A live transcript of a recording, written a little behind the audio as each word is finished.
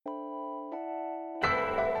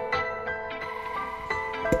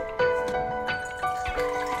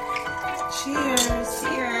Cheers.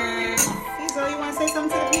 Cheers. Cecil, you want to say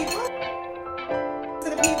something to the people? To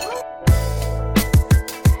the people?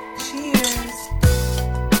 Cheers.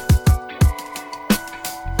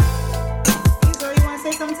 Cecil, you want to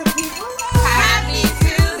say something to the people? Happy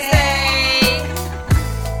Tuesday.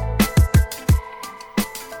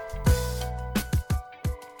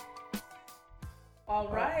 All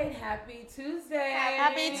right, happy Tuesday.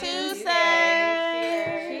 Happy Tuesday.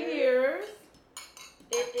 Cheers.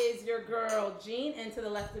 It is your girl, Jean, and to the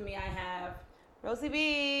left of me I have... Rosie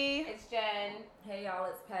B. It's Jen. Hey y'all,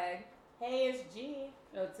 it's Peg. Hey, it's G.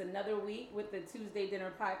 So it's another week with the Tuesday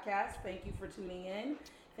Dinner Podcast. Thank you for tuning in.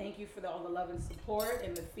 Thank you for all the love and support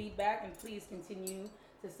and the feedback, and please continue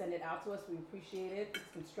to send it out to us. We appreciate it.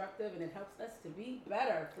 It's constructive, and it helps us to be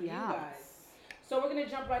better for you guys. So we're going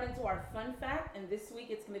to jump right into our fun fact, and this week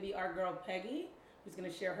it's going to be our girl Peggy, who's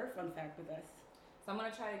going to share her fun fact with us. So I'm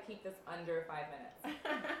going to try to keep this under 5 minutes.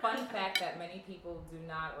 Fun fact that many people do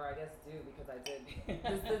not, or I guess do because I did.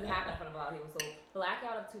 This didn't happen in front of a lot of people. So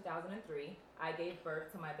blackout of 2003, I gave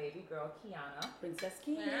birth to my baby girl, Kiana. Princess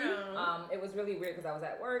Kiana. It was really weird because I was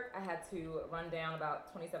at work. I had to run down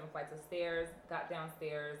about 27 flights of stairs, got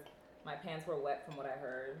downstairs. My pants were wet from what I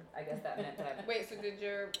heard. I guess that meant that. Wait, so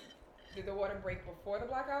did the water break before the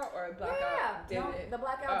blackout, or the blackout did it? The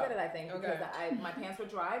blackout did it, I think, okay. because my pants were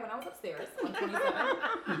dry when I was upstairs on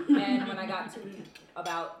 27, and when I got to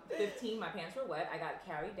about 15, my pants were wet. I got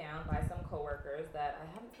carried down by some coworkers that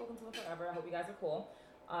I haven't spoken to in forever. I hope you guys are cool.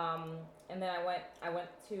 And then I went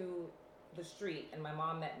to the street, and my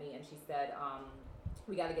mom met me, and she said,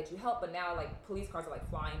 we got to get you help, but now like police cars are like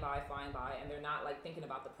flying by, and they're not like thinking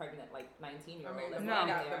about the pregnant like 19-year-old. The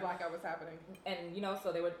blackout was happening, and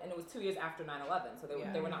so they were, and it was 2 years after 9/11, so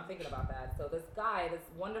they were not thinking about that. So this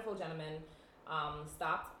wonderful gentleman,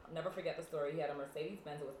 stopped. I'll never forget the story. He had a Mercedes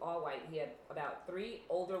Benz. It was all white. He had about 3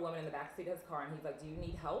 older women in the backseat of his car, and he's like, "Do you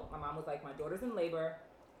need help?" My mom was like, "My daughter's in labor.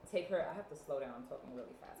 Take her." I have to slow down. I'm talking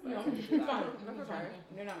really fast. But I tend to do that.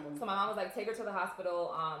 You're not going. So my mom was like, "Take her to the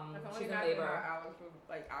hospital. She's in labor."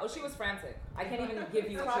 She was frantic. I can't even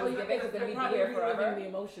give you what she was giving because then we'd be here forever. The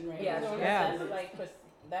emotion right Yeah, now. yeah. Like,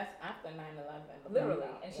 that's after 9/11. Literally.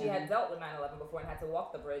 And she had dealt with 9/11 before and had to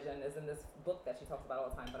walk the bridge, and is in this book that she talks about all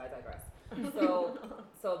the time, but I digress.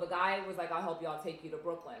 So the guy was like, "I'll help you. I'll take you to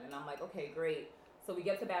Brooklyn." And I'm like, "Okay, great." So we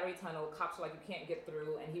get to Battery Tunnel. Cops are like, "You can't get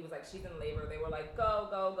through." And he was like, "She's in labor." They were like, "Go,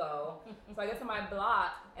 go, go." So I get to my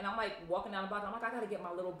block, and I'm like walking down the block. I'm like, "I gotta get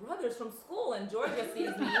my little brothers from school." And Georgia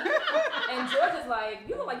sees me, and Georgia's like,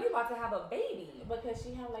 "You look like you're about to have a baby." Because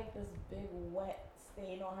she had like this big wet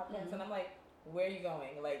stain on her pants, and I'm like, "Where are you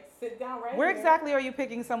going? Like, sit down right Where here." exactly are you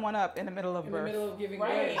picking someone up in the middle of In the birth? middle of giving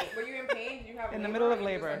Right. birth. Were you in pain? Did you have In the middle of or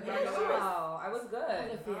you just, labor. like, Wow, I was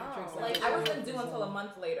good. Like, I wasn't due until a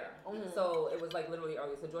month later, so it was like literally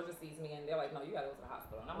early. So Georgia sees me and they're like, "No, you gotta go to the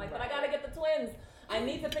hospital." And I'm like, "But I gotta get the twins. I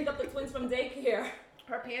need to pick up the twins from daycare."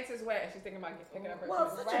 Her pants is wet, and she's thinking about picking up her Well,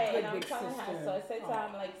 twins. right, and I'm big telling her, sister. so I said to her,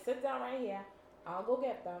 I'm like, "Sit down right here. I'll go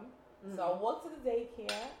get them." So I walked to the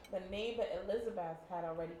daycare. The neighbor Elizabeth had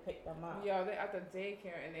already picked them up. Yo, they're at the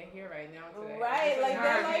daycare, and they're here right now today. Right, like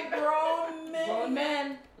they're like grown men. Grown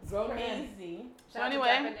men. Grown men. Crazy. So anyway,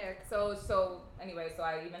 So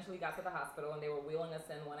I eventually got to the hospital and they were wheeling us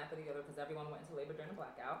in one after the other because everyone went into labor during the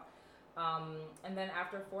blackout. And then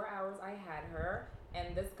after 4 hours, I had her.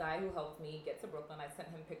 And this guy who helped me get to Brooklyn, I sent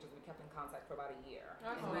him pictures. We kept in contact for about a year.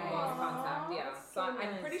 That's And we nice. lost contact. Yeah. That's So so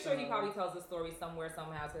I'm pretty nice, sure he though. probably tells the story somewhere,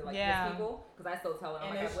 somehow to like Yeah. his people because I still tell it.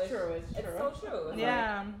 I'm And like, it's I wish. true. It's true. It's so true. It's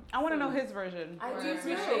yeah, I want to know his version. Like, I do Right.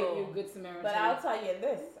 appreciate You you. good Samaritan. But I'll tell you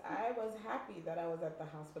this: I was happy that I was at the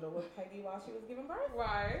hospital with Peggy while she was giving birth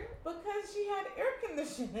Why? because she had air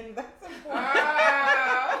conditioning. That's important.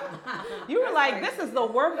 Oh. You were like, "This is the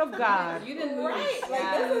work of God." You didn't lose. Right,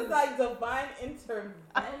 like this is like divine intervention.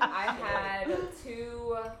 I had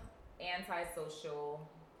 2 antisocial,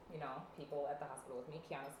 people at the hospital with me,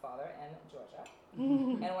 Kiana's father and Georgia.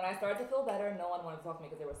 And when I started to feel better, no one wanted to talk to me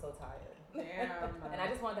because they were so tired. Damn. And I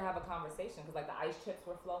just wanted to have a conversation because like the ice chips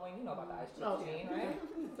were flowing. You know about the ice chips, Oh, Jean, yeah. right?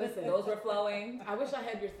 Listen, Those were flowing. I wish I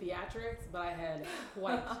had your theatrics, but I had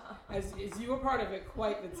quite, as you were part of it,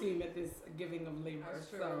 quite the team at this giving of labor. That's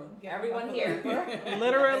true. So Everyone here.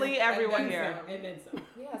 Literally everyone And then here. some, and then some.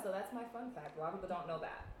 Yeah, so that's my fun fact. A lot of people don't know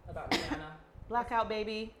that about Kiana. Blackout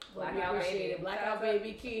baby. Well, we Blackout appreciate baby. it. Blackout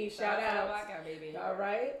baby Key. Shout out. Blackout, baby. All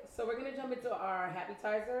right, so we're gonna jump into our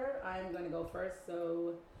happytizer. I'm gonna go first.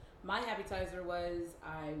 So my happytizer was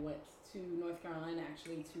I went to North Carolina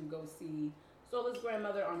actually to go see Sola's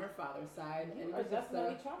grandmother on her father's side, and it was just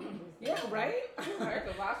definitely traveling. yeah, right.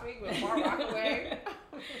 Because last week was Far Rockaway.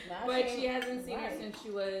 But she hasn't seen her since she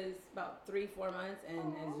was about 3-4 months. And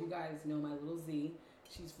as you guys know, my little Z,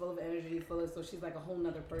 she's full of energy, so she's like a whole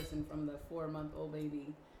nother person from the 4-month-old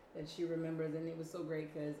baby that she remembers. And it was so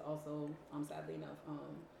great because also, sadly enough,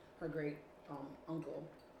 her great uncle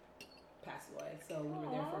passed away. So we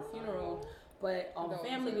were there for a funeral, but all the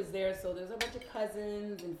family was there. So there's a bunch of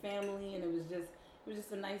cousins and family, and it was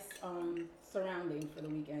just a nice surrounding for the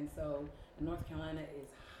weekend. So North Carolina is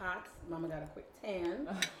hot. Mama got a quick tan.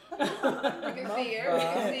 You can see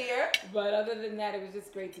her. But other than that, it was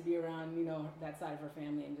just great to be around, that side of her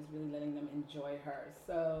family and just really letting them enjoy her.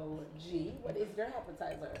 So, G, what is your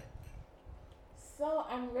appetizer? So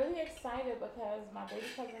I'm really excited because my baby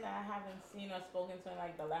cousin that I haven't seen or spoken to in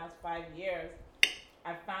like the last 5 years,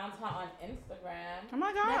 I found her on Instagram. Oh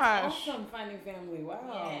my gosh. That's awesome, finding family. Wow.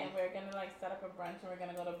 Yeah, and we're gonna like set up a brunch and we're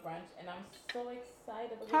gonna go to brunch and I'm so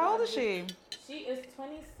excited. How old is she? She is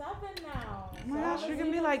 27 now. Oh my gosh, you're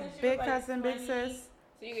gonna be like big cousin, big sis.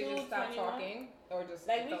 So you can just stop talking or just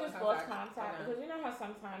like we just lost contact because you know how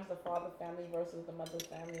sometimes the father family versus the mother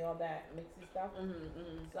family, all that mixy stuff.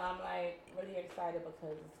 So I'm like really excited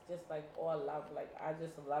because it's just like all love. Like I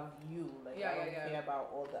just love you. Like I don't care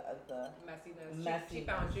about all the other messiness. She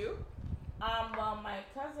found you. Well, my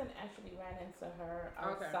cousin actually ran into her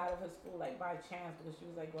outside of her school, like by chance, because she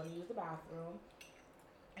was like going to use the bathroom,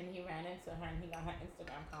 and he ran into her and he got her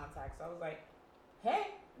Instagram contact. So I was like,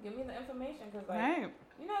 hey, give me the information, because like,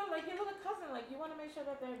 like your little cousin, like you want to make sure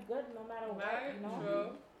that they're good no matter what,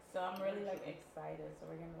 True. So I'm really like excited. So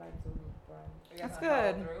we're gonna like do brunch. That's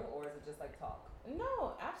good. Follow through, or is it just like talk?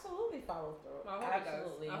 No, absolutely follow through.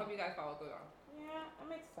 I hope you guys follow through. Yeah,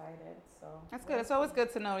 I'm excited. So That's good. It's always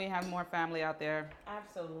good to know you have more family out there.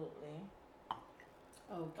 Absolutely.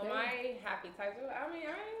 Okay. Well, my happy title, I mean,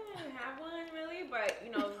 I didn't have one really, but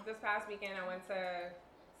this past weekend I went to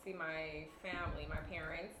see my family, my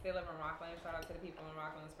parents. They live in Rockland. Shout out to the people in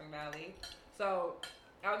Rockland, Spring Valley. So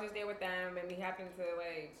I was just there with them, and we happened to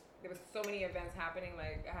there was so many events happening.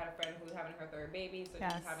 Like I had a friend who was having her 3rd baby, so she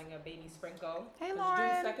was having a baby sprinkle. Hey,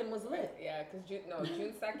 Lauren. June 2nd was lit. Yeah, because June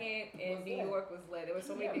 2nd in New York was lit. There was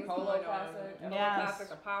so many things Polo going on. Classic. Polo Classic,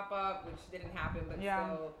 a pop-up, which didn't happen, but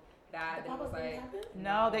still that. Then it was like,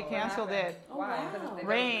 No, they canceled it. why? Wow. Because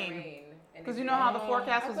Rain. Because you know how the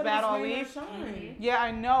forecast was bad all week? Yeah,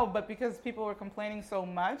 I know, but because people were complaining so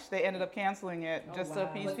much, they ended up canceling it just to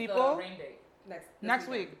appease What's people. the rain date? Next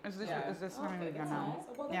week. Is this coming weekend now?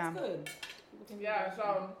 Well, that's Yeah. good. Yeah,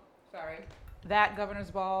 so, sorry. That Governor's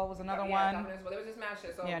Ball was another one. Governor's Ball. There was just mad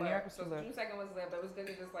shit. So, Yeah, New York was so too lit. June 2nd was lit, but it was good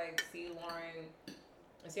to just see Lauren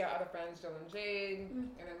and see our other friends, Jill and Jade, and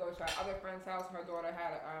then go to our other friend's house. Her daughter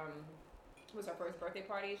had it was her first birthday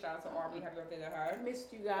party. Shout out to Aubrey, happy birthday to her.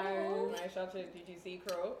 Missed you guys. Nice, shout out to the GGC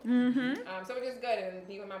crew. Mm-hmm. So it was just good and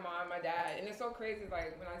be with my mom, my dad, and it's so crazy.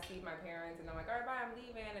 Like when I see my parents and I'm like, all right, bye, I'm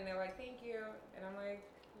leaving, and they're like, thank you, and I'm like,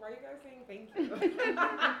 why are you guys saying thank you?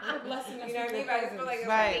 Blessing us. You know what I mean? But I just feel like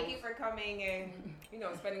it's Right. thank you for coming and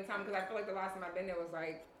spending time, because I feel like the last time I've been there was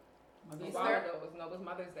like Mother's a Day. while ago. It was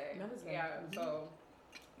Mother's Day. Mother's Day. Yeah. So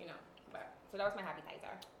so that was my happy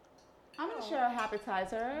tizer. I'm going to share a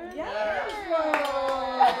appetizer. Yes.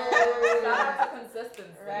 Shout out to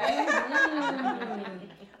consistency. Right?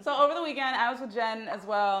 So over the weekend, I was with Jen as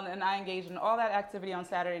well, and I engaged in all that activity on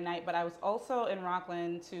Saturday night, but I was also in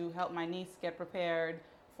Rockland to help my niece get prepared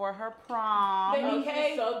for her prom.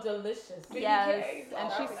 Okay. So delicious. Yes,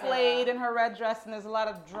 and she Oh, slayed in her red dress, and there's a lot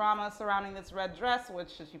of drama surrounding this red dress.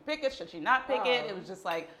 Which, should she pick it? Should she not pick it? It was just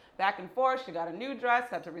like back and forth. She got a new dress,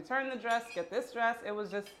 had to return the dress, get this dress. It was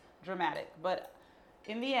just dramatic. But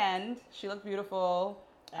in the end, she looked beautiful.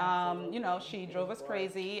 She drove us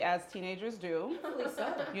crazy, as teenagers do.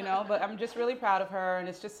 But I'm just really proud of her, and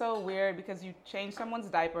it's just so weird because you change someone's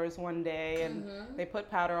diapers one day, and they put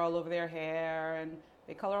powder all over their hair, and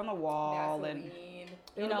they color on the wall, and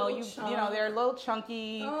they're a little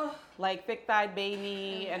chunky, like thick-thighed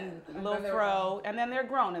baby and little fro, and then they're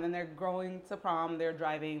grown, and then they're going to prom, they're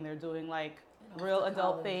driving, they're doing like real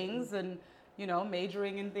adult things, and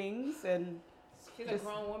majoring in things, and she's a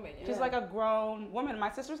grown woman. She's like a grown woman.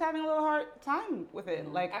 My sister's having a little hard time with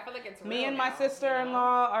it. Like, I feel like it's me and my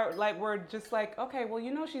sister-in-law are like, we're just like, okay, well,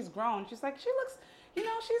 she's grown. She's like, she looks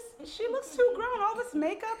too grown. All this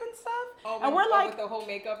makeup and stuff. And we're like, with the whole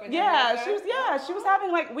makeup and she was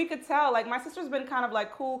having like, we could tell, like, my sister's been kind of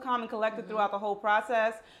like cool, calm, and collected throughout the whole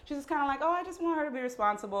process. She's just kind of like, oh, I just want her to be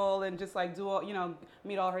responsible and just like do all,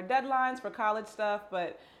 meet all her deadlines for college stuff.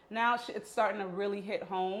 But now it's starting to really hit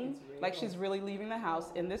home. Like, she's really leaving the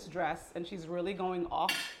house in this dress, and she's really going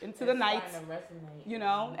off into the night.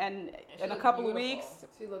 And in a couple of weeks.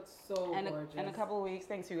 She looks so gorgeous. In a couple of weeks,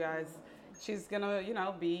 thanks you guys. she's gonna,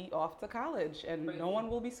 be off to college, and no one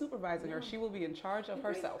will be supervising her. She will be in charge of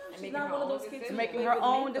herself. And making her own decision. Making her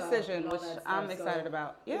own decision, which I'm excited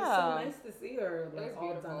about. Yeah. It's so nice to see her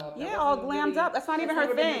all done up. Yeah, all glammed up. That's not even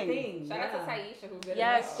her thing. Shout out to Taisha who did it.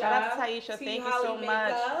 Yes, shout out to Taisha. Thank you so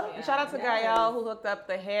much. And shout out to Gael who hooked up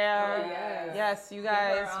the hair. Yes, you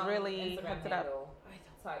guys really hooked it up.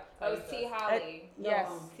 Oh, T. Holly.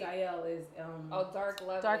 Yes. Gael is Dark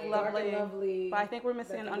Lovely. Dark Lovely. But I think we're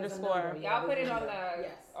missing an underscore. Y'all put it on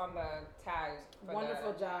the tag.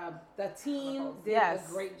 Wonderful job. The team did a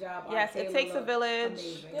great job. Yes, it takes a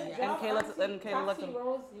village. And Kayla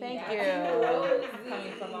looked. Thank you.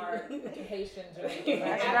 Coming from our Haitian Jamaican.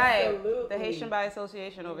 That's right. The Haitian by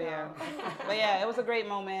association over here. But yeah, it was a great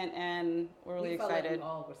moment, and we're really excited. Like we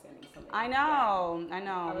all were sending something. I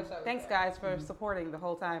know. Thanks, guys, for supporting the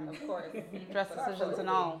whole time. Of course. Dress decisions and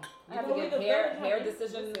all. I have to get hair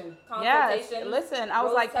decision consultation. Yes, listen, I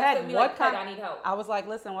was like, Peg, what kind? I need help. I was like,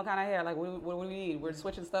 listen, what kind of hair? Like, what do we need? We're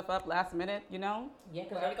switching stuff up last minute, Yeah,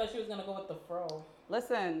 because I thought she was gonna go with the fro.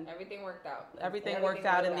 Listen. Everything worked out. Everything worked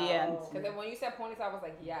out in the end. Because then when you said ponytail, I was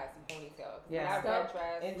like, yes, ponytail. Yeah. Red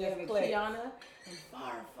dress. And just Kiana, and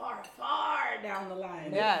far down the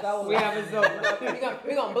line. Yes. We have a zone.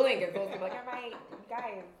 We're gonna blink and folks be like, all right,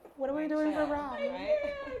 guys. What are we doing for Rob?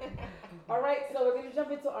 All right, so we're gonna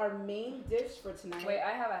jump into our main dish for tonight. Wait,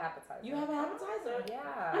 I have an appetizer. You have an appetizer? Yeah.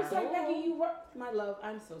 I'm sorry, Becky. You were my love.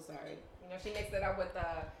 I'm so sorry. She mixed it up with the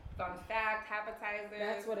fun fact appetizer.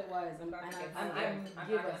 That's what it was. I'm not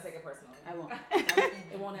gonna take it personally. I won't.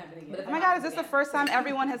 It won't happen again. Oh my God, is this the first time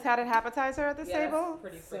everyone has had an appetizer at this table?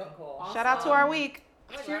 Pretty freaking cool. Awesome. Shout out to our week.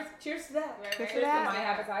 Cheers to that. Cheers to To that. my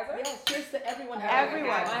appetizer? Yes, cheers to everyone. Everyone.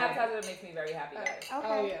 My appetizer makes me very happy, guys. Okay.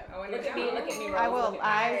 Oh yeah. Look at me, Rose. I will. Look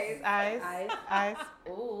at me. Eyes.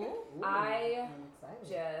 Ooh. I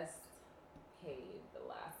just paid the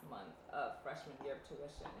last month of freshman year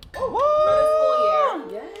tuition for the school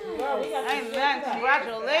year. Yeah. Girl, we got some shit Amen. to say.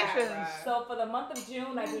 Congratulations. So for the month of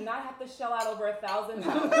June, I do not have to shell out over $1,000.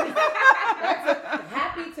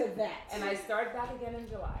 Happy to that. And I start back again in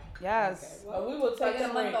July. Yes. Well, we will So I take get a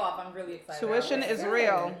some month break. off. I'm really excited. Tuition is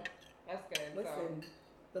real. That's good. Listen,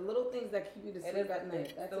 the little things that keep you to sleep at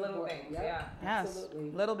night. That's the little important. things, yeah. Yes.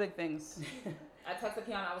 Absolutely. Little big things. I texted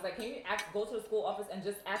Kiana. I was like, "Can you go to the school office and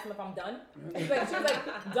just ask them if I'm done?" She was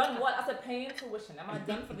like, "Done what?" I said, "Paying tuition. Am I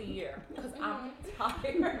done for the year? Because I'm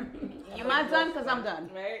tired." Am I done? Because I'm done.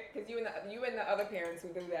 Right? Because you and the other parents who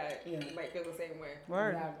do that might feel the same way.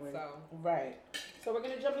 Word. Exactly. So Right. So we're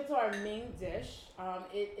gonna jump into our main dish.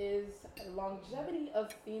 It is longevity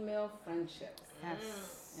of female friendships.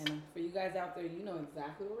 Yes. And for you guys out there, you know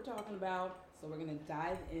exactly what we're talking about. So we're gonna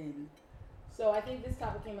dive in. So I think this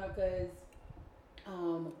topic came up because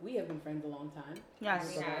we have been friends a long time.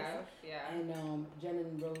 Yes. we have, yeah. And Jen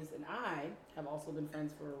and Rose and I have also been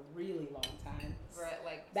friends for a really long time. We're at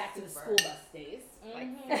like Back to the super- school bus days. like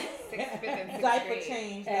sixth, fifth, and sixth Diaper grade.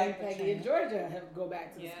 change. And diaper Peggy change. and Georgia have go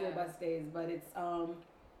back to the school Yeah. bus days, but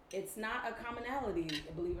it's not a commonality,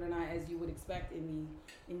 believe it or not, as you would expect in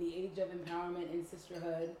the age of empowerment and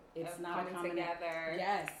sisterhood. It's Of not a coming common. together.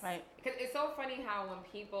 Yes. Right. Because it's so funny how when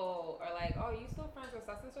people are like, "Oh, you still friends with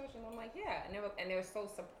such and such?" and I'm like, "Yeah," and they're so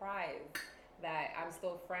surprised that I'm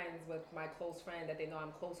still friends with my close friend that they know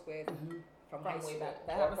I'm close with from high From way school. back.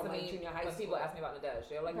 That or happens from to like me junior high when school. people ask me about Nadej.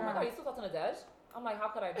 They're like, "Oh my God, you still talking to Nadej?" I'm like, "How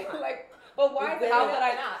could I not?" like, but why? Is How there- could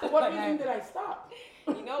I not? So what reason did I stop?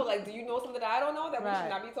 You know, like, do you know something that I don't know that we Right. should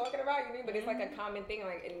not be talking about? You know, but it's like a common thing.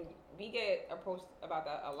 Like, and we get approached about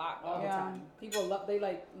that a lot. All the Yeah. time. People love. They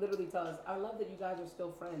like literally tell us, "I love that you guys are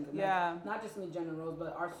still friends." And Yeah. that's not just me, Jen and Rose,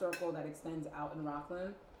 but our circle that extends out in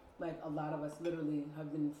Rockland. Like a lot of us literally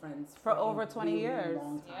have been friends For a over 20 really years.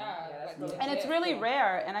 long time. Yeah, that's like, really And it's legit. really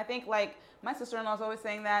rare. And I think like my sister-in-law is always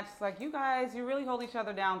saying that. She's like, you guys, you really hold each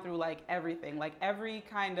other down through like everything, like every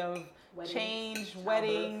kind of Weddings, change, childbirth,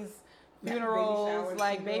 weddings, baby funerals, showers,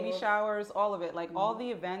 like baby funerals. showers, all of it. Like all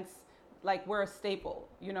the events, like we're a staple,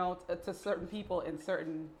 you know, to certain people in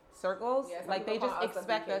certain circles. Yeah, some like they people just call us the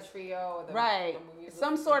expect BK us. trio or the, Right. the movies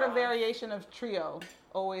Some with sort of Bob. variation of trio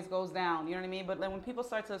always goes down. You know what I mean? But then when people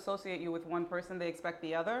start to associate you with one person, they expect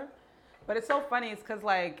the other. But it's so funny. It's because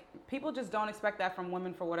like people just don't expect that from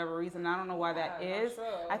women for whatever reason. I don't know why that Yeah, is. not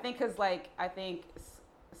true. I think because like I think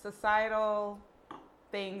societal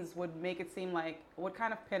things would make it seem like would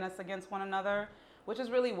kind of pin us against one another, which is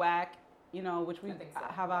really whack. You know, which we I think so.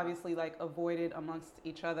 have obviously like avoided amongst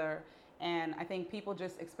each other. And I think people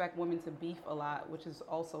just expect women to beef a lot, which is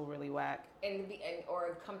also really whack.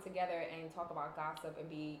 or come together and talk about gossip and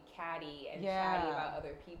be catty and Yeah. chatty about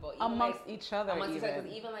other people. Even Amongst like, each other, amongst each other. even.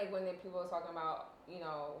 'Cause even like when the people are talking about, you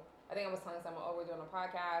know, I think I was telling someone, oh, we're doing a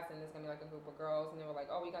podcast and it's gonna be like a group of girls, and they were like,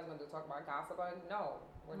 oh, you guys gonna talk about gossip? I'm like, no,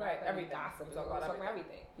 we're not. Right, Every everything. gossip. We We're talk talking about about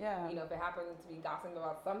everything. Yeah. You know, if it happens to be gossiping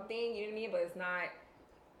about something, you know what I mean, but it's not.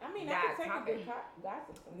 I mean, That I can take topic. a good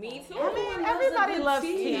gossip sometimes. Me too. I mean, everybody loves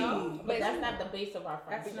tea. But that's not the base of our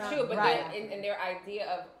friendship. It's true, but Right. then in their idea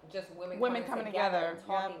of just women coming together, and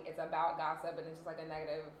talking, it's about gossip, and it's just like a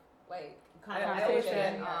negative, like I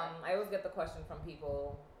Conversation. always get the question from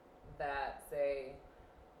people that say,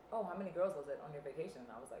 oh, how many girls was it on your vacation?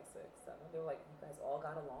 And I was like 6, 7. They were like, you guys all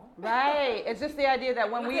got along? Right. It's just the idea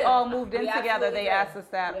that when We we did. all moved in We together, absolutely they did. asked us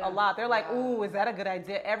that Yeah. a lot. They're like, Yeah. ooh, is that a good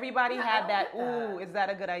idea? Everybody Yeah, I had don't that, get that. ooh, is that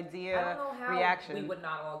a good I idea don't know how reaction. we would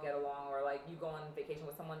not all get along, or like you go on vacation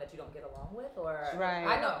with someone that you don't get along with, or Right.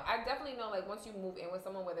 I know. I definitely know. Like once you move in with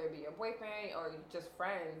someone, whether it be your boyfriend or just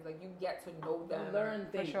friends, like you get to know them Learn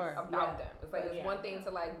For things. sure. about them. It's like it's Yeah. one thing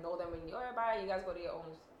to like know them when you're everybody. You guys go to your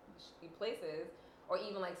own places, or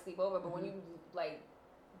even like sleep over. But when you like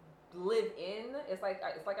live in, it's like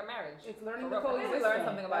a marriage. It's learning For to real. coexist. We learned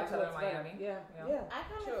something about That's each other in what's better. Miami. Yeah. Yeah. Yeah. I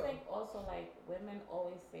kind True. of think also like women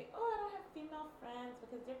always say, oh, I don't have female friends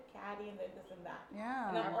because they're catty and they're this and that.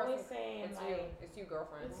 And Yeah. I'm always saying It's like, it's you,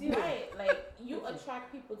 girlfriend. It's you. right, like you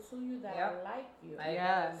attract people to you that Yep. are like you.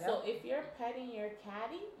 Yes. So if you're petty, you're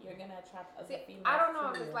catty, you're gonna attract other See, females. I don't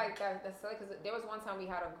know to if it's you. like that. That's silly because there was one time we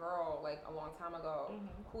had a girl like a long time ago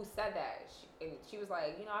who said that, and she was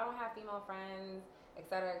like, you know, I don't have female friends, et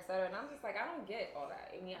cetera, and I'm just like, I don't get all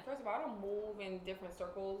that. I mean, first of all, I don't move in different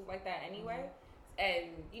circles like that anyway. And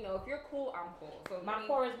you know, if you're cool, I'm cool. So My I mean,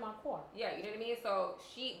 core is my core. yeah, you know what I mean. So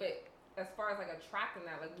but as far as like attracting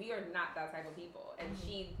that, like we are not that type of people. And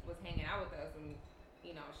she was hanging out with us, and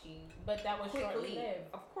you know, she But that was short quickly,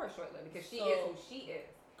 lived. of course, short lived because she So- is who she is.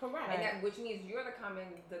 Correct. And that, which means you're the common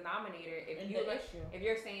denominator. If And you the like, issue. if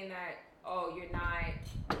you're saying that, oh, you're not,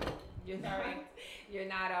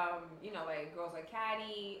 you know, like girls are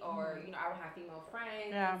catty, or you know, I don't have female friends,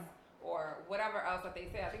 Yeah. or whatever else that they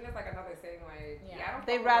say. I think there's like another saying like, yeah, I don't.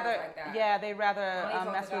 They fuck with rather, girls like that. they rather I only talk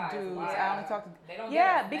to mess with guys. dudes. Yeah. I only talk to. They don't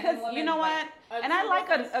Yeah, get it. Men because and women, you know like, what? And I like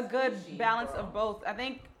a good balance of both. I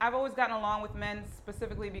think I've always gotten along with men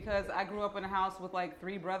specifically because I grew up in a house with like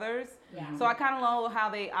 3 brothers. Yeah. So I kind of know how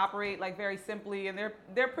they operate like very simply, and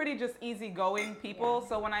they're pretty just easygoing people.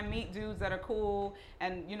 So when I meet dudes that are cool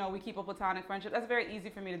and you know we keep a platonic friendship, that's very easy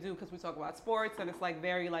for me to do because we talk about sports and it's like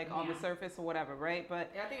very like on the surface or whatever, right?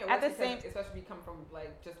 But Yeah, I think it at works the same, because, especially if you come from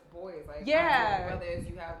like just boys, like Yeah. brothers,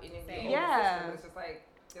 you have in your older Yeah. sister, it's just like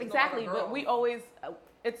there's exactly. no other But we girls. always.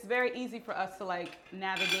 It's very easy for us to like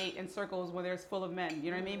navigate in circles where there's full of men.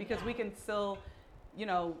 You know what I mean? Because we can still, you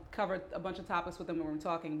know, cover a bunch of topics with them when we're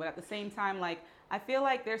talking. But at the same time, like I feel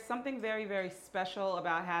like there's something very, very special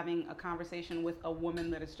about having a conversation with a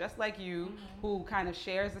woman that is just like you, who kind of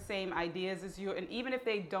shares the same ideas as you. And even if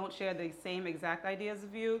they don't share the same exact ideas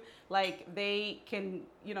of you, like they can,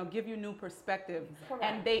 you know, give you new perspective.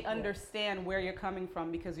 And they understand where you're coming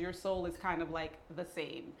from because your soul is kind of like the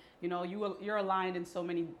same. You know, you're aligned in so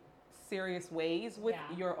many serious ways with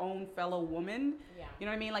your own fellow woman. Yeah. You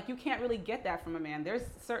know what I mean? Like you can't really get that from a man. There's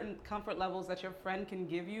certain comfort levels that your friend can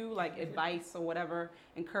give you, like advice or whatever,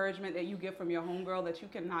 encouragement that you get from your homegirl that you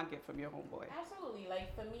cannot get from your homeboy. Absolutely.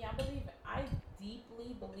 Like for me, I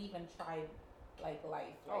deeply believe in tribe like life.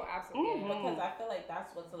 Oh, Like, absolutely. because I feel like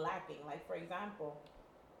that's what's lacking. Like for example,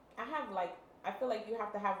 I feel like you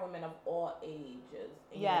have to have women of all ages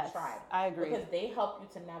in your Yes, tribe. I agree. Because they help you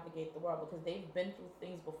to navigate the world because they've been through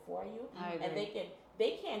things before you. I And agree.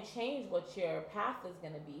 they can't change what your path is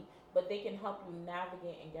gonna be, but they can help you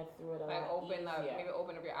navigate and get through it a Like lot open up, easier. maybe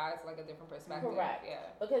open up your eyes to like a different perspective. Correct. Yeah.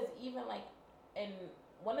 Because even like, and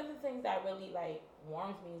one of the things that really like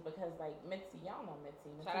warms me is because like Mitzi, y'all know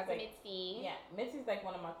Mitzi. Shout out to like, Mitzi. Yeah, Mitzi's like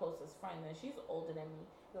one of my closest friends, and she's older than me.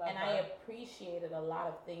 Love And her. I appreciated a lot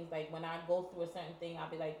of things. Like when I go through a certain thing, I'll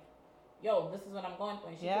be like, "Yo, this is what I'm going through,"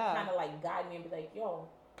 and she Yeah. can kind of like guide me and be like, "Yo,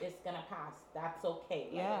 it's gonna pass. That's okay.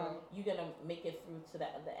 Like, Yeah. you're gonna make it through to the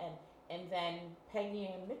other end." And then Peggy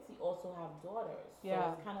and Mitzi also have daughters, so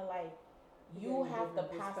Yeah. it's kind of like you Getting have to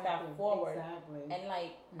different pass that perspective. forward. Exactly. And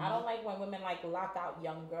like, I don't like when women like lock out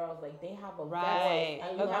young girls. Like they have a Right. voice,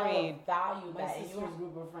 and you have to Agreed. value My that. And you sister's have,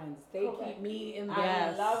 group of friends, they Correct. keep me in the I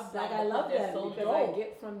love them like I love because them they're so because I dope.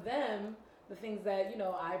 get from them the things that you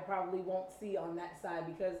know I probably won't see on that side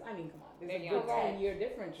because I mean come on there's They're a good young. 10-year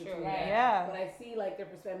difference Sure, between right. them. Yeah. But I see like their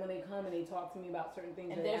perspective when they come and they talk to me about certain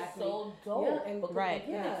things and they they're ask so me. dope Yeah, and- because Right.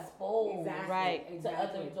 they can Yeah. expose. Exactly. Right. To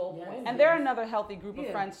Exactly. other dope Yes. women. And they're another healthy group of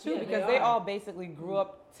Yeah. friends too Yeah, because they they are. all basically grew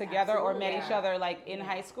up together or met Absolutely. each other like in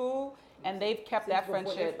high school. and they've kept Since that before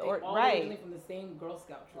friendship, they or all right. originally from the same Girl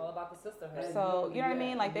Scout troop. All about the sisterhood. So you know what I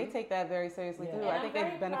mean? Like Mm-hmm. they take that very seriously too. And I think they I'm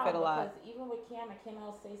very benefit a proud lot. because even with Cam, I can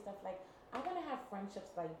all say stuff like, "I want to have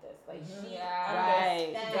friendships like this." Like she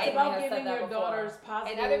Right. understands. It's Definitely about has said giving that your before. daughters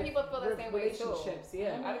positive And other people feel the same way too. relationships.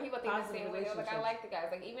 Yeah. Other people think the Positive same way. They're like, I relationships. like the guys.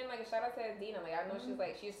 Like even like shout out to Dina. Like I know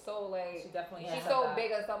she's so like She definitely she's said so that.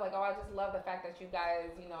 big and stuff. Like I just love the fact that you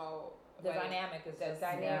guys, you know, The like, dynamic is the just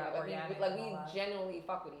dynamic. organic. Like we and all that. genuinely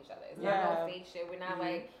fuck with each other. It's Yeah. not no fake shit. We're not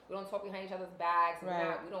like we don't talk behind each other's backs.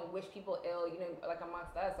 Right. We don't wish people ill. You know, like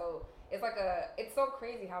amongst us. So it's like it's so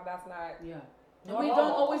crazy how that's not. Yeah. And Normal. we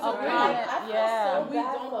don't always Okay. agree. I feel Yeah. so We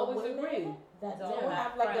bad don't for always women agree. that Don't don't have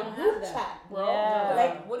have like a friends. group Don't have chat, bro. Yeah.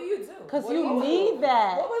 Like, What do you do? Because What you do you need what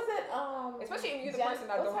that. was it? Especially if you're the Jen- person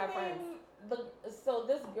that what's don't her have friends. name? So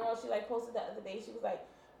this girl, she like posted the other day. She was like,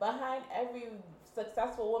 behind every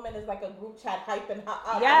successful woman is like a group chat hyping her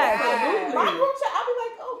up. Yes. Absolutely. My group chat, I'll be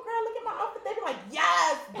like, oh girl, look at my outfit. They be like,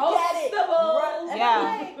 yes, get it. Postable. Right. And Yeah.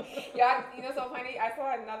 I'm like, Yeah, you know, so funny. I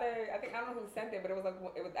saw another. I don't know who sent it, but it was like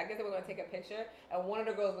I guess they were gonna take a picture, and one of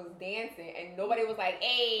the girls was dancing, and nobody was like,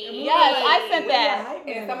 "Hey." Yes, I sent where that.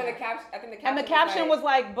 you hyping And some of the at? caption, I think the caption. And the caption was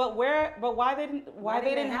like, but why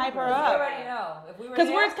they didn't hype her We up? already know. If we were Because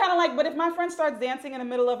there, we're kind of like, but if my friend starts dancing in the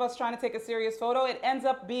middle of us trying to take a serious photo, it ends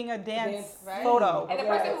up being a dance Right. photo. And the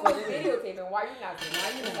Right. person who was videotaping, why you not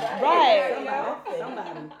doing that? Right. You know?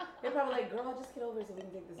 Somebody. They're probably like, girl, just get over it so we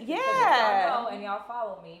can take this. Yeah. y'all know, and y'all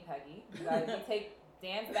follow me, Peggy. You guys, we take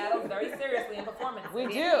dance battles very seriously in performance. We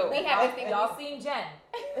do. We have this thing, Y'all seen Jen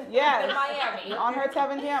in Yes. Miami. On her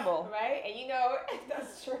Tevin Campbell. right? And you know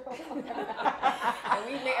that's true. and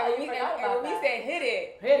when we about that. said hit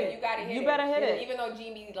it, Hit it. you gotta hit it. You better hit it. Even though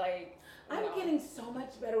Gene like. you I'm know. getting so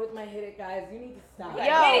much better with my hit it, guys. You need to stop. Like,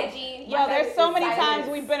 Yo. hit it, Gene. Yo, there's so many times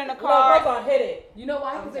we've been in a No, car. hold on, hit it. You know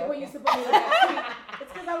why? I'm Because they put joking. you to put me in the back seat.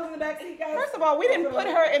 It's because I was in the back seat, guys. First of all, we didn't put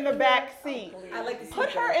her in the back seat. I like to sleep Put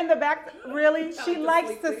her there. in the back. Really? I She like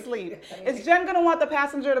likes to to sleep. sleep. Is Jen gonna want the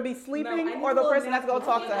passenger to be No, I sleeping need or a the little person that's nap. gonna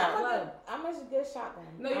talk to Yeah. her? I'm a good shotgun.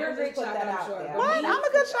 No, you're a great put that shotgun, out sure. there. But What? me- I'm a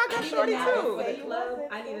good I shotgun need a shorty nap too. before the Say you club.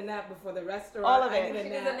 wasn't, I need a sis. nap before the restaurant. All of I it. need She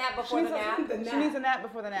needs a nap before She's the nap. the She needs a nap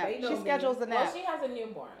before the nap. They know She me. schedules the Well, nap. she has a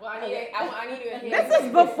newborn. Well, I need you to hit This it.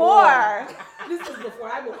 is before. This is before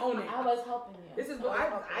I will own it. I was helping you. This is what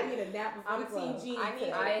I need a nap before I'm the club. Team G. I need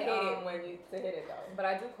today. to hit it when you to hit it though. But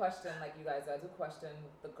I do question, like you guys, I do question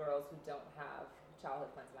the girls who don't have childhood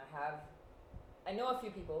friends. And I know a few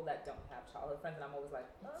people that don't have childhood friends, and I'm always like,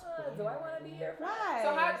 do I want to be your friend? Right.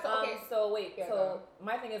 So how? So okay. So wait, Yeah, so go.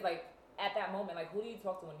 my thing is like, at that moment, like, who do you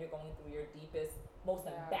talk to when you're going through your deepest, most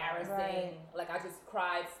Yeah, embarrassing, right. like, I just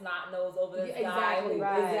cried snot nose over this Yeah, guy exactly, who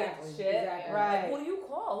right. did exactly, shit. exactly. Right. Like, who do you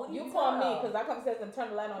call? Who do You you call me tell? because I come upstairs and turn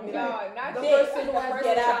the light on. And be No, like, not The you. person who The has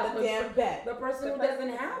get out childhood the damn bed. The person who doesn't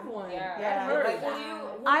have one. Yeah. Yeah. That hurts. Like, who do you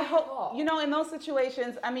I call? hope, you know, in those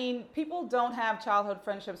situations, I mean, people don't have childhood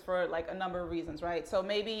friendships for like a number of reasons, right? So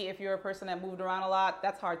maybe if you're a person that moved around a lot,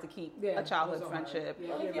 that's hard to keep Yeah, a childhood those are hard. friendship. Yeah,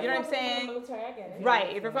 Well, if yeah, You know what I'm from the saying? military, I get it.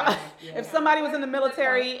 Right. If you're from, Yeah. if somebody was in the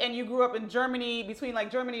military and you grew up in Germany, between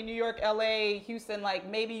like Germany, New York, LA, Houston, like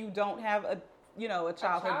maybe you don't have a, you know, a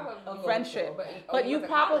childhood friendship. But you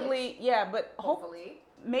probably, yeah, but hopefully.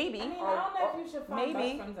 maybe. I mean, I don't know if you should find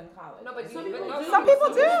maybe. best friends in college. No, but Some you, people but no, do. Some people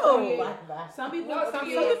Some do. Some people, No, some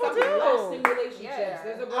create people do. lasting relationships. Yeah.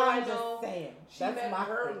 There's a girl I I'm know. just saying. She That's met my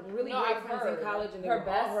her thing. really No, great I've friends heard. in college, and they Her were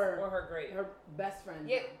best all or her great? her best friends.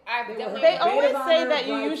 Yeah, I've They were definitely. They Maid of always say honor, that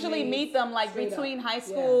you usually bridesmaids, meet them like straight between up. high Yeah.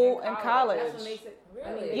 school And and college. college. That's when they said,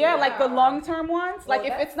 Really? Yeah, like the Yeah. long-term ones. Well, Like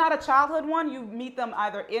if that's- it's not a childhood one, you meet them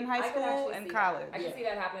either in high I can school actually and see college. That. I can Yeah. see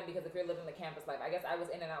that happening because if you're living the campus life, I guess I was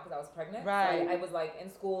in and out because I was pregnant. Right. So I was like in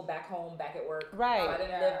school, back home, back at work. Right. So I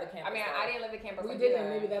didn't live the campus. I mean, life. I didn't live the campus. we like did, you and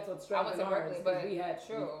maybe that's what I strengthened went to ours, Berkeley, 'cause but we had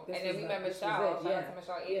true. this And then was we met this was Michelle. it, Shout out to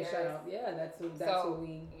Michelle Yeah, Akers. shout out. Yeah, that's who So,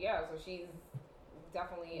 we. Yeah, so she's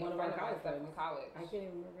definitely One a of our friend of mine college from friends. college. I can't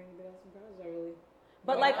even remember anybody else from college. I really.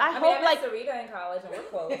 But Yeah. like I mean, hope I like met Sarita in college and we're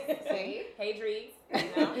close. See? Hey, Drees.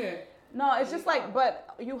 You know? no, it's just like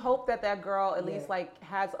but you hope that that girl at Yeah. least like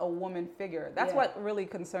has a woman figure. That's Yeah. what really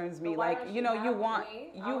concerns me. But why Like don't you you know you have want me?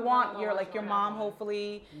 I you would want wanna know your why like she your don't mom have one.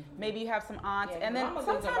 hopefully. Maybe you have some aunts, Yeah, and then mama lives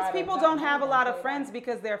a sometimes ride or people die. don't have a lot I'll of say friends that.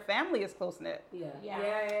 because their family is close knit. Yeah.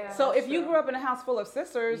 Yeah. So that's if you true. grew up in a house full of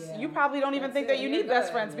sisters, Yeah. you probably don't even That's think it. that you You're need best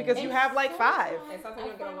good. friends Yeah. because you have like five. And sometimes I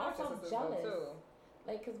you get find along myself with sisters jealous. too.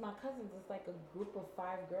 Like, cause my cousins is like a group of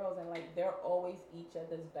 5 girls, and like they're always each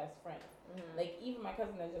other's best friends. Mm-hmm. Like even my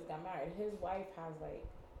cousin that just got married, his wife has like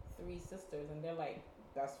 3 sisters, and they're like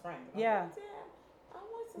best friends. And I'm Yeah. like, damn, I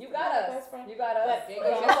want sisters You to got be us. best friend. You got us. But Yeah,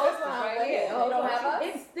 'cause your sisters right here. You don't have us?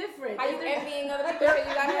 It's different. How you It's- envying other people say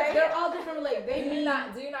you got they're, right they're here? all different. Like they You're mean not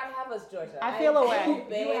you not have us, Georgia? I feel away.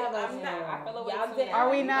 You have us. I feel away Y'all too. did- Are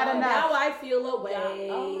we not enough? Now I feel away.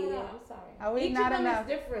 I'm sorry. Are we Each not of them enough? is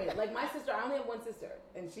different. Like my sister, I only have one sister,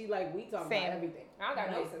 and she like we talk Same. about everything. I don't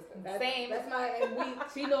got no Right? sisters. Same. That's my and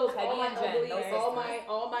she knows Peggy all my and Jen, ugly, no all sisters.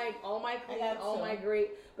 my clean, got all two. my great.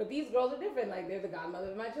 But these girls are different. Like they're the godmother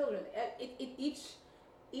of my children.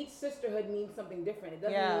 Each sisterhood means something different. It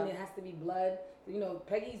doesn't mean it has to be blood. You know,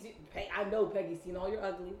 I know Peggy's seen all your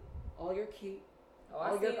ugly, all your cute.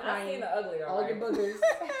 I've seen the ugly, all your boogers.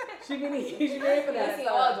 she been ready for that. See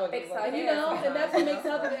all Georgia's And you know, and that's what makes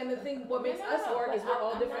us. And the thing, what makes us work is we're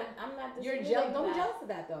all different. I'm not You're disagreeing jealous. Don't be with jealous of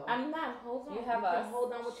that though. I'm not. Hold on. You have can us.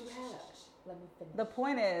 hold on what you have. Let me finish. The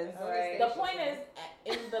point is, Right. The point is,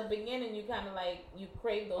 in the beginning, you kind of like you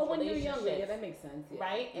crave those When you're relationships, younger, yeah, that makes sense. Yeah.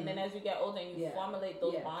 right? And then as you get older and you Yeah. formulate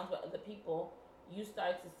those Yeah. bonds with other people, you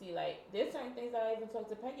start to see like there's certain things that I even talk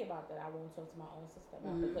to Peggy about that I won't talk to my own sister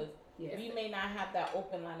about because Yeah. you may not have that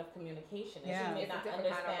open line of communication, and Yeah. she may It's a not different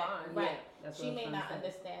kind of understand. bond. Right? That's what She I was may trying to not say.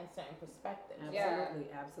 understand certain perspectives. Absolutely,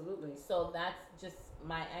 absolutely. So that's just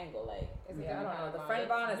my angle. Like, It's a Yeah, I different don't kind know. of The bond. friend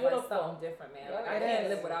bond is like Beautiful. something different, man. Like, I It can't is.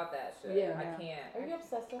 live without that shit. Yeah. I are can't. you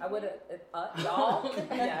obsessed with I would her? y'all.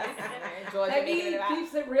 Yes. Georgia making Peggy it out.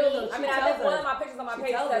 keeps it real though. I She mean, I tells think one of us. my pictures on my She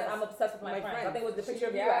page tells says us. I'm obsessed with my My friends. I friends. think it was the picture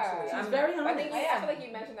of you Yeah. actually. She's I'm very I honest. think I feel like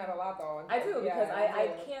you mentioned that a lot though. I do because Yeah, I you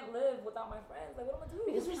do. can't live without my friends. Like, what am I gonna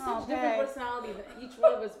do? Because we're Oh, such different okay. personalities. Each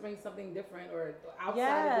one of us brings something different, or outside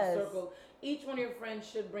Yes. of the circle. Each one of your friends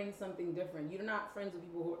should bring something different. You're not friends with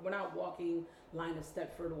people we're not walking line of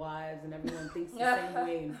Stepford wives, and everyone thinks the same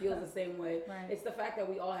way and feels the same way. Right. It's the fact that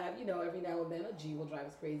we all have, every now and then a G will drive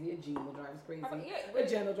us crazy, a G will drive us crazy, I mean, yeah, a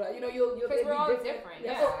Jen will drive. You'll because it'll we're be all different. different.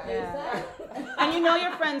 Yeah. Yeah. Exactly. and you know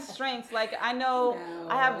your friend's strengths. Like I know No.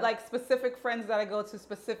 I have like specific friends that I go to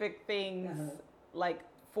specific things Uh-huh. like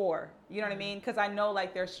for. You know what I mean? Because I know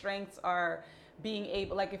like their strengths are being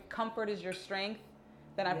able. Like if comfort is your strength,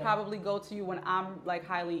 then I Yeah. probably go to you when I'm like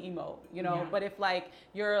highly emo. Yeah. But if like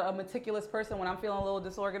you're a meticulous person, when I'm feeling a little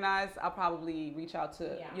disorganized, I'll probably reach out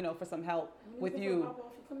to for some help with you.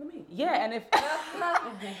 Come to me. Yeah, and if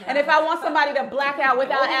and if I want somebody to black out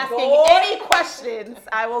without asking God. any questions,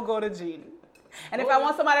 I will go to Jean. And if I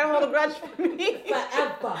want somebody to hold a grudge for me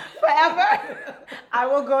forever, I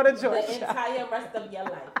will go to The Georgia. entire rest of your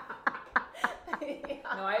life.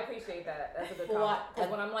 No, I appreciate that. That's a good For comment. what?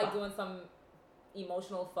 Because when I'm like doing some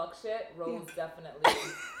emotional fuck shit, Rose definitely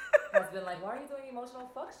has been like, "Why are you doing emotional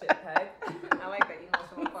fuck shit, Peg?" I like that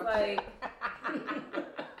emotional fuck shit. Like,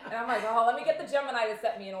 and I'm like, "Oh, let me get the Gemini to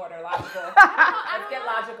set me in order, logical. I Let's get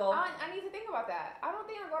logical." I need to think about that. I don't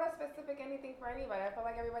think I go to specific anything for anybody. I feel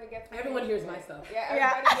like everybody gets it. Everyone hears my stuff. Yeah,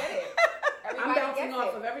 Yeah. everybody get it. I'm Everybody bouncing gets off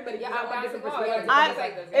it. of everybody. Yeah, because I'm I want bouncing different off.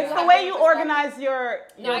 perspectives. I- It's Yeah. the way you organize your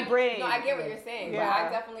No, brain. No, I get what you're saying, Yeah. but I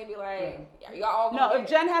definitely be like, y'all all No, gonna if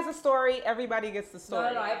get Jen has a story, everybody gets the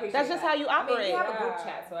story. No, I appreciate That's just that. how you I mean, operate. we have a group Yeah.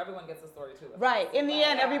 chat, so everyone gets a story too. Right. In the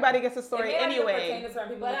end, Yeah. everybody gets a story It may not even pertain anyway. to certain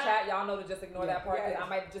people in the chat. Y'all know to just ignore that part because I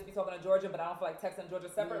might just be talking to Georgia, but I don't feel like texting Georgia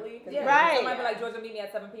separately. Yeah. Right. So I might be like, Georgia, meet me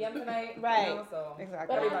at 7 p.m. tonight. Right. You know, so. Exactly.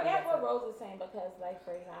 But Everybody I get gets what it. Rose is saying because, like,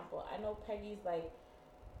 for example, I know Peggy's like.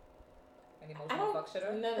 An I emotional don't. fuck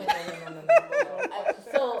shitter. No.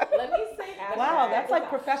 So let me say. Wow, that's like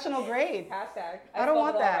professional grade. hashtag. I don't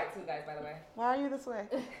want spelled it all that. right too, guys, by the way. Why are you this way?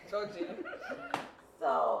 Go Gina.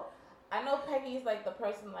 So I know Peggy's like the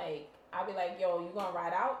person like I'll be like, yo, you gonna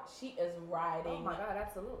ride out? She is riding. Oh my god,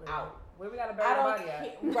 absolutely. Out. Where we gotta bury I the don't body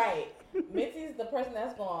at? care. Right. Mitzi's the person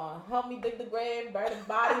that's gonna help me dig the grave, bury the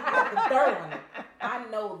body, put the dirt on it. I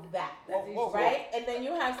know that. Right? And then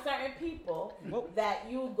you have certain people that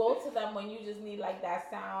you go to them when you just need like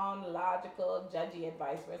that sound, logical, judgy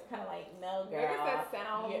advice where it's kinda like, no girl. Where does that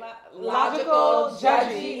sound? Yeah. Logical,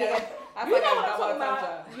 judgy. You know That's what like I'm a talking double about?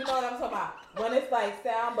 attention. You know what I'm talking about? When it's like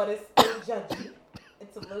sound, but it's still judgy.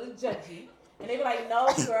 It's a little judgy. And they be like, no,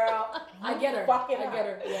 girl. I get her. Fucking I up. get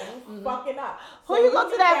her. Yeah. You fucking up. Who So you go to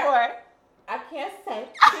need that I can't say.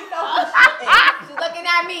 She knows who she is. She's looking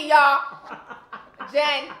at me, y'all.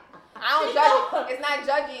 Jen, I don't judge it. It's not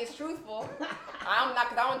judgy, it's truthful. I'm not,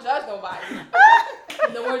 because I don't judge nobody.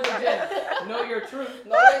 In the words of Jen, know your truth.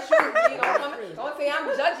 No, it's truth. You don't say I'm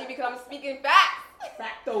judgy because I'm speaking facts.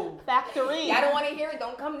 Facto. for? Factory. Y'all don't want to hear it,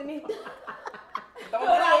 don't come to me. Don't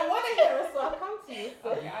But I want to hear it, so I come to you. So.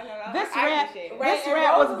 Okay, I know. This I rant- appreciate it. Right, This and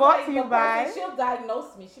rant Rose was is brought like to you the by- person, she'll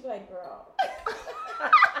diagnose me. She'll be like, girl.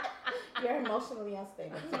 You're emotionally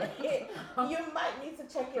unstable today. You might need to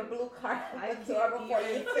check your blue card at the door before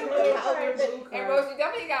you figure out your blue And card. Rose, you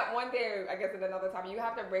definitely got one thing, I guess, at another time. You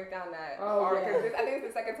have to break down that arc, because I think it's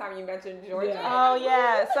the second time you mentioned Georgia. Yeah. Oh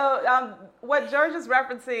yeah. So what George is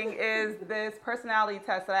referencing is this personality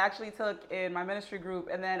test that I actually took in my ministry group,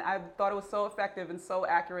 and then I thought it was so effective and so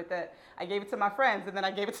accurate that I gave it to my friends, and then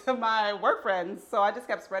I gave it to my work friends. So I just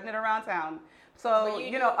kept spreading it around town. So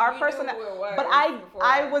our personality. But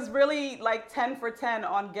I was really like 10 for 10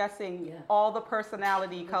 on guessing all the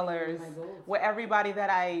personality colors with everybody that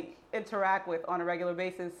I interact with on a regular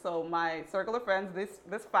basis. So my circle of friends,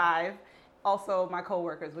 this 5, also my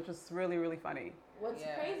coworkers, which was really, really funny. What's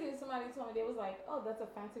crazy is somebody told me, they was like, oh, that's a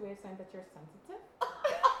fancy way of saying that you're sensitive.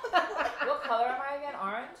 What color am I again?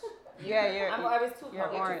 Orange? I was 2 You're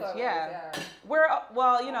colors. orange. Colors, Yeah. We're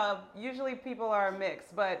usually people are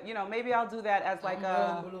mixed, but maybe I'll do that as like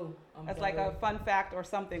a fun fact or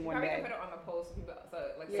something one Probably day. can put it on the post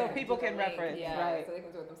So people can reference, right? So they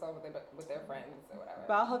can do it themselves with their friends or whatever.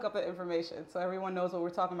 But I'll hook up the information so everyone knows what we're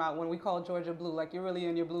talking about when we call Georgia blue. Like you're really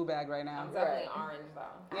in your blue bag right now. I'm definitely orange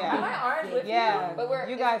though. Yeah. Am I orange with you? Yeah. But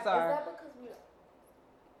you guys Is are. that because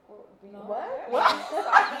What?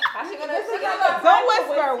 How's she gonna Don't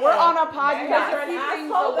whisper. We're on a podcast. You're keep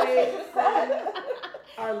things away from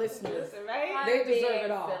our listeners. Right? They deserve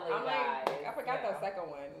it all. I'm like, I forgot that second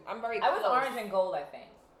one. I'm very I was close. orange and gold, I think.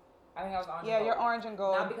 I think I was orange and gold. You're orange and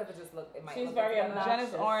gold. Not because it just looked, it might She's look very like that. obnoxious. Jen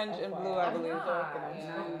is orange and blue, I I'm believe. not.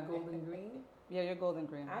 Yeah. Gold and green. Yeah, you're gold and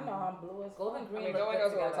green. I know I'm blue as Gold and I green. mean, look no one good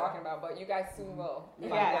knows what we're together. talking about, but you guys soon will. Yes.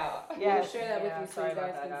 Find out. Yes. We'll share that with you so sorry you guys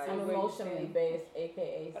about can that, see I'm where you emotionally stand. based,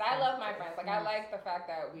 aka. But I love my friends. Like, I like the fact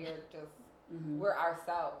that we are just, we're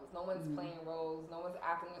ourselves. No one's playing roles. No one's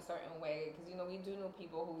acting a certain way. Because, we do know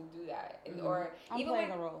people who do that. And, or I'm even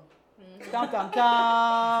playing when, a role. Dum dum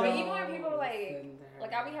dum. But even when people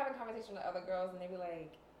like I'll be having conversation with other girls and they be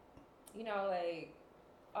like,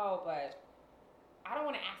 oh, but I don't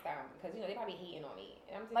want to ask them because, they probably hating on me.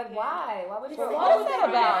 And I'm just Like, why? Why would you What is that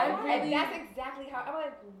about? And that's exactly how, I'm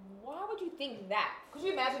like, why would you think that? Could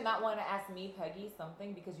you imagine not wanting to ask me, Peggy,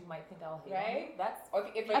 something because you might think I'll hate Right? you? That's Or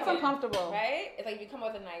if That's uncomfortable. Right? It's like you come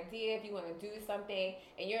up with an idea, if you want to do something,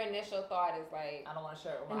 and your initial thought is like, I don't want to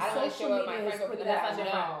share it with And my I don't want to social share with my media has friends, put but that that's on not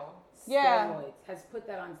different. know. Yeah. Steroids has put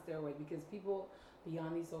that on steroids because people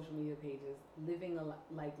beyond these social media pages living a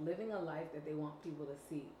life that they want people to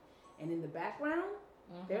see, and in the background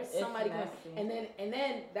there's somebody coming, and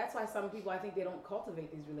then that's why some people, I think, they don't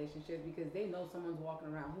cultivate these relationships because they know someone's walking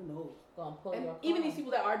around who knows. And even these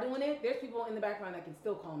people that are doing it, there's people in the background that can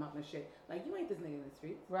still call them out and shit. Like, you ain't this nigga in the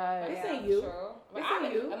streets. Right. This ain't you. True. This But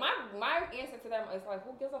ain't you. my answer to them is like,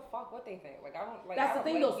 who gives a fuck what they think? Like, I don't like. That's the I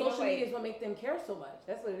don't, thing, like, though. Social media is what makes them care so much.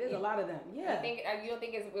 That's what it is. A lot of them. Yeah. You don't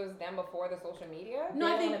think it was them before the social media? No,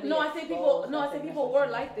 I think people were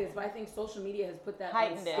like this, but I think social media has put that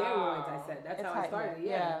Heightened on it. steroids. I said that's It's how I heightened started. it,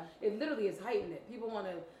 Yeah, it literally has heightened it. People want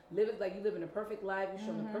to live it like you live in a perfect life. You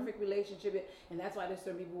show them a perfect relationship, and that's why there's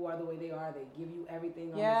certain people who are the way they are. They give you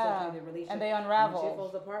everything on the social media relationship, and they When unravel. shit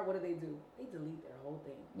falls apart. What do? They delete their whole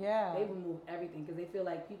thing. Yeah. They remove everything because they feel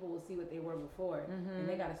like people will see what they were before, and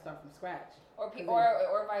they got to start from scratch. Or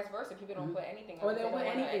vice versa. People don't put anything. Or they don't put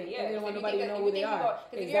anything. Yeah, And they don't want if you nobody to think know that- who if you they think are.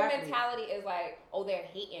 Because if your mentality is like, oh, they're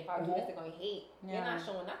hating. If I do this, they're gonna hate. You're Yeah. not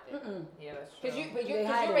showing nothing. Yeah, that's true. Because They you're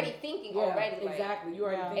hide already it. thinking Yeah, already. Like, exactly. You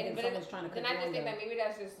already thinking but someone's trying to then I just control think them. that maybe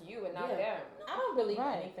that's just you and not Yeah. them. I don't believe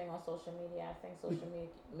Right. anything on social media. I think social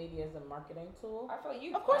media is a marketing tool. I feel like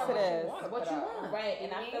you. Of course put out it is. What you want. Right, You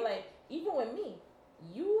and know I what I feel mean? like even with me,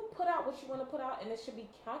 you put out what you want to put out, and it should be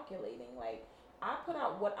calculating. Like, I put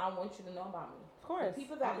out what I want you to know about me. Of course. The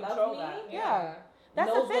people that You love control me, that. Yeah. That's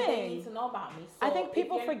the knows what they thing. need to know about me. So I think if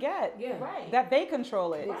people you're- forget Yeah. Right. that they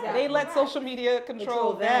control it. Exactly. They let Right. social media control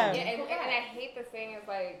Control them. them. Yeah, and I hate the saying is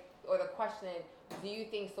like, or the question, do you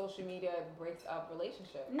think social media breaks up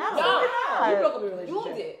relationships? No, Absolutely not. You broke up a relationship.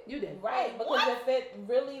 You did. You did. Right, because if it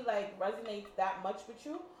really like resonates that much with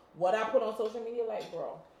you, what I put on social media, like,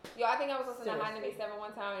 bro, Yo, I think I was listening to High Seriously. 97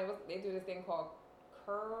 one time. And they do this thing called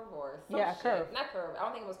Curve or some Yeah, shit. Curve. Not Curve. I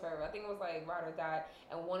don't think it was Curve. I think it was like Ride or Die.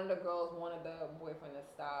 And one of the girls wanted the boyfriend to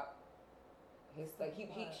stop.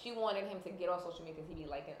 She wanted him to get on social media because he be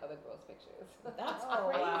liking other girls' pictures. that's Oh,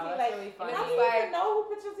 crazy. wow, that's Like, really funny. how do you even know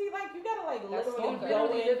who pictures he like? You gotta like That's literally stalker. go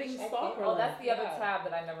Literally in, living check stalker. it. Oh, that's the other Yeah. tab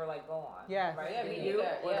that I never go on. Yeah. Right? Yeah, me You?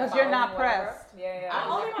 neither. Or Yeah. 'Cause you're not following whatever? pressed. Yeah. I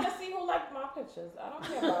only want to see who liked my pictures. I don't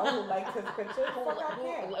care about who liked his pictures. Fuck, I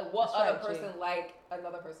care. Like what That's other right, person like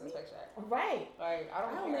another person's picture? Right. Like I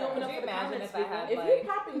don't I only care. open Could up you for the imagine comments, if I had If like?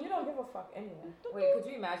 you're popping, you don't give a fuck anyway. Wait, could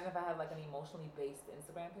you imagine if I had like an emotionally based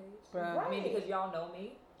Instagram page? Bruh. I mean, because y'all know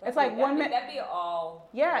me. It's like 1 minute. That'd be all.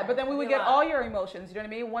 Yeah, but then we would get all your emotions. You know what I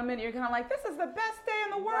mean? 1 minute you're kind of like, this is the best day in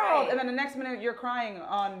the world, Right. and then the next minute you're crying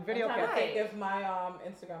on video I'm trying to clip. think if my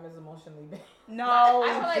Instagram is emotionally based. No, I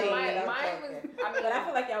feel like G. mine was. I mean, But I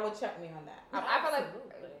feel like y'all would check me on that. I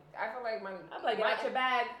feel like my. I'm like, get out your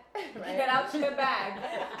bag. Right. Get out your bag.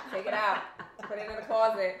 Take it out. Put it in the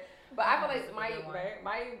closet. But I feel like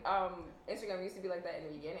my Instagram used to be like that in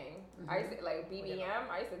the beginning. I used to like BBM.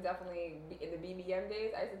 I used to definitely in the BBM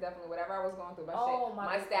days. I used to definitely whatever I was going through.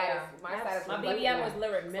 My status. My BBM was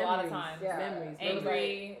lyrics memories, a lot of times. Yeah. Memories.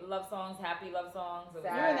 Angry love songs, happy love songs. You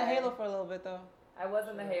were in the Halo for a little bit though. I was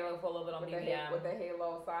in the Halo for a little bit on BBM. with the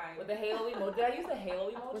Halo sign. With the Halo emoji. Did I use the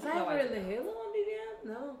Halo emoji? Was I ever in the Halo on BBM?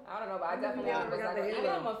 No. I don't know, but I definitely never was got like the even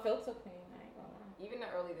Halo. I'm a filter queen. I ain't gonna lie. Even the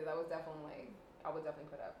early days, I was definitely like I would definitely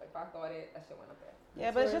put up. Like if I thought it, that shit went up there.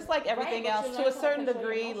 Yeah, but it's just like everything Right, but else you to a learn how to certain control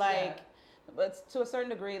your degree, emotions. but to a certain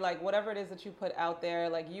degree, like whatever it is that you put out there,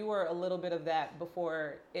 like you were a little bit of that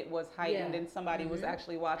before it was heightened Yeah. and somebody was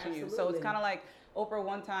actually watching you. So Absolutely. it's kind of like Oprah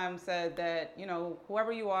one time said that, you know,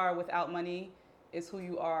 whoever you are without money is who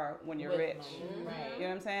you are when you're With rich. money. Right. You know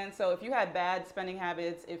what I'm saying? So if you had bad spending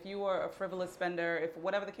habits, if you were a frivolous spender, if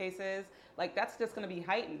whatever the case is, like that's just going to be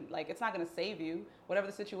heightened. Like it's not going to save you. Whatever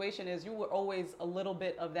the situation is, you were always a little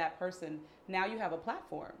bit of that person. Now you have a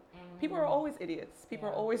platform. People are always idiots. People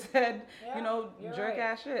are always said, you know, jerk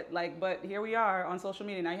ass shit. Like, but here we are on social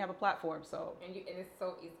media. Now you have a platform. So And it's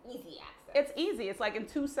easy access. it's easy. It's like in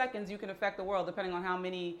 2 seconds you can affect the world depending on how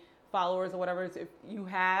many followers or whatever if you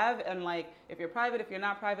have, and like if you're private, if you're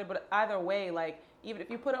not private, but either way, like even if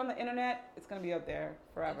you put it on the internet, it's gonna be up there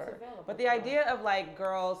forever. But the idea of like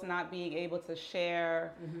girls not being able to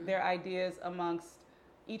share their ideas amongst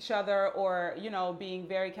each other, or you know, being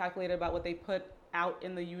very calculated about what they put out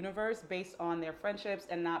in the universe based on their friendships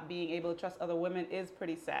and not being able to trust other women is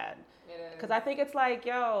pretty sad. It is. Because I think it's like,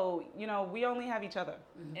 yo, you know, we only have each other.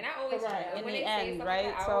 And I always Right. In when the they say end, something right?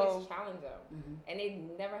 like that, I So- always challenge them, and they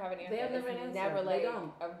never have an answer. They have never an It's answer. never They like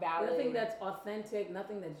don't. a valid. Nothing that's authentic,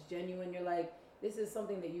 nothing that's genuine. You're like, this is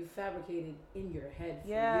something that you fabricated in your head for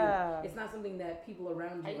Yeah. you. It's not something that people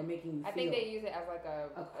around you are making you feel. I think they use it as like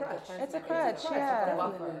a crutch. defense It's a mechanism. crutch, It's a yeah.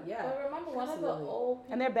 buffer. Definitely, yeah. But remember, one of the Absolutely. old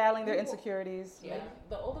people, And they're battling their people- insecurities. Yeah. like,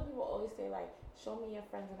 the older people always say, like, show me your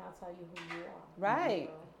friends and I'll tell you who you are. Right.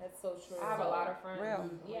 That's so true. I have a lot of friends. Real.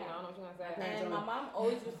 Yeah, I don't know what you're gonna say. And And my mom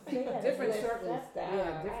always used to say that. different You circles. accept that.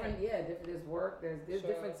 Yeah, different. Yeah, different. There's work. There's Sure.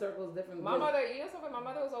 different circles. Different. My mother, you know something? My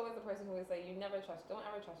mother was always the person who would say, "You never trust. Don't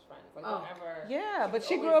ever trust friends. Like, don't ever." Yeah, but was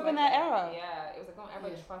she grew always up in like that era. Yeah, it was like, "Don't ever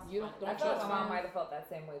Yeah. trust You don't- friends." don't I feel like trust my mom friends. might have felt that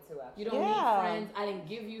same way too. Actually. You don't Yeah. need friends. I didn't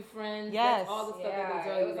give you friends. Yes. That's all the stuff that they Yeah,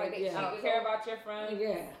 tell it you. was like they yeah. don't care about your friends.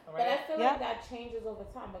 Yeah. But I feel Yeah. like that changes over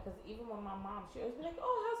time because even with my mom, she always be like,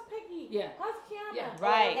 "Oh, how's Peggy? Yeah. How's Kiana?" Yeah.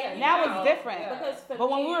 Right. And Now now- it's different. Yeah. Because for But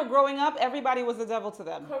when me, we were growing up, everybody was the devil to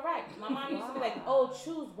them. correct. My mom used to be like, "Oh,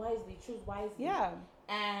 choose wisely, choose wisely." Yeah.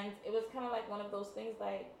 And it was kind of like one of those things,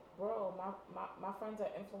 like, bro, my friends are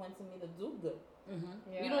influencing me to do good. Mm-hmm.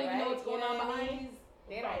 Yeah, You don't even know right? what's going You know on what I behind mean? these.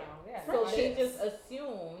 They Right. don't know. Yeah. So they Friendships. just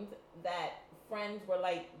assumed that friends were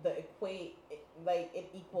like the like it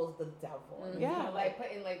equals the devil. Mhm. It's Yeah. kinda Like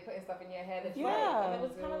putting stuff in your head. That you Yeah. Right. And it don't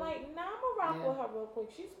was kind of do. like, nah, I'm gonna rock Yeah. with her real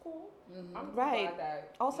quick. She's cool. Mm-hmm. I'm Right. glad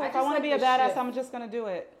that. Also, I if I just want to like be a the badass, shift. I'm just gonna do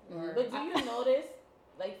it. But do you notice,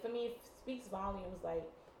 like for me, it speaks volumes. Like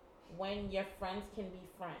when your friends can be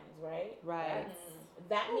friends, right? Right.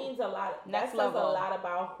 That means a lot. Next that says level. a lot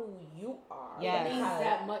about who you are. Yes. It means Because-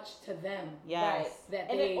 that much to them. Yes. That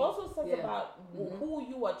And they, it also says yeah. about Mhm. who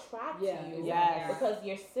you attract Yeah, to you. Yes. Because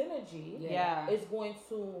your synergy Yeah. is going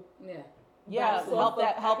to Yeah. Yeah. bounce Help off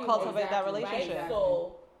that. of Help everyone, cultivate that exactly, relationship. Right?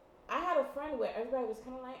 So I had a friend where everybody was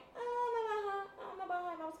kind of like, I don't know about her. I don't know about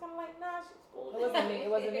her. And I was kind of like, nah, she's cool. It wasn't me. It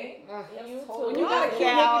wasn't me. And you totally too. You gotta It was-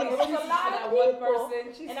 count. It was a lot That of one people.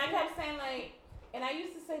 person. And I kept saying like, and I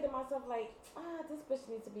used to say to myself like, this bitch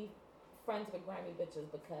needs to be friends with grimy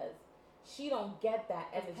bitches because she don't get that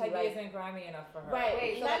energy. Peggy Like, isn't grimy enough for her. Right.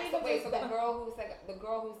 Wait, so, Not so even wait, just so that. the girl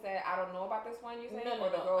who said I don't know about this one, you saying? no, Or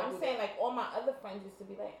the girl I'm who saying like all my other friends used to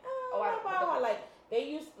be like, Oh, I I- don't know about her. Like they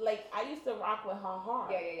used like I used to rock with her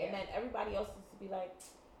hard. Yeah, yeah, yeah. And then everybody else used to be like,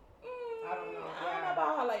 I don't know, I don't yeah. know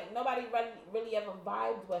about her. Like nobody really ever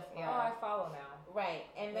vibed with her. Oh, I follow now. Right.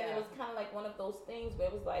 And then it Yeah. was kind of like one of those things where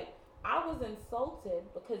it was like, I was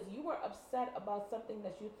insulted because you were upset about something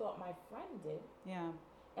that you thought my friend did. Yeah.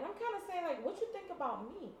 And I'm kind of saying, like, what you think about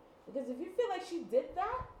me? Because if you feel like she did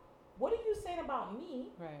that, what are you saying about me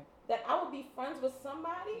Right. that I would be friends with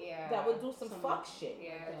somebody Yeah. that would do some Some- fuck shit?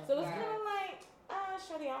 Yeah. So it's yeah. kind of like,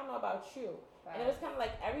 shorty, I don't know about you. And it was kind of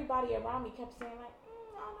like everybody around me kept saying, like,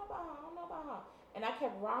 I don't know about her, I don't know about her. And I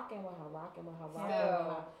kept rocking with her.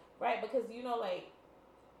 Right, because like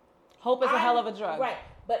hope is a hell of a drug. Right.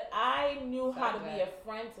 But I knew how to be a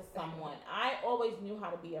friend to someone. I always knew how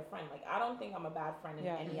to be a friend. Like I don't think I'm a bad friend in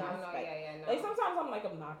any aspect. No. Like sometimes I'm like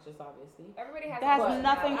obnoxious, obviously. Everybody has that has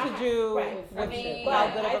nothing to do with how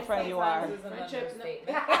good of a friend you are. Friendship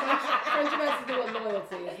has to do with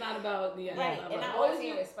loyalty. It's not about the and I always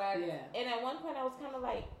respect. Yeah. And at one point I was kind of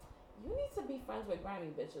like, you need to be friends with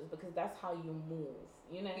Grammy bitches because that's how you move.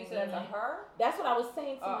 You know what I mean? You said that to her? That's what I was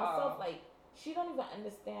saying to myself. Like, she don't even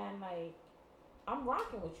understand, like, I'm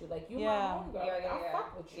rocking with you. Like, you my homegirl. I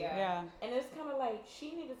fuck with you. Yeah. And it's kind of like,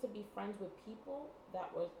 she needed to be friends with people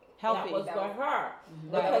that was healthy. That was with her.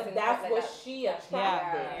 Because that's what she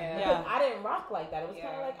attracted. Because I didn't rock like that. It was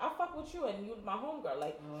kind of like, I fuck with you and you my homegirl.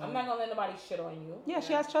 Like, I'm not going to let nobody shit on you. Yeah,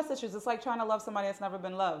 she has trust issues. It's like trying to love somebody that's never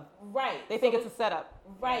been loved. Right. They think it's a setup.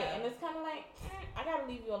 Right. And it's kind of like, I got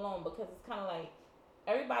to leave you alone because it's kind of like,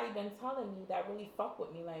 everybody been telling me that really fuck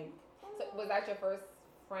with me. Like, so was that your first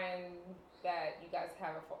friend that you guys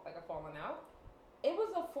have a falling out? It was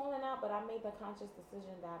a falling out, but I made the conscious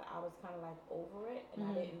decision that I was kind of like over it, and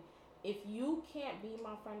I didn't. If you can't be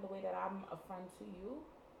my friend the way that I'm a friend to you,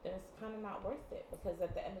 then it's kind of not worth it. Because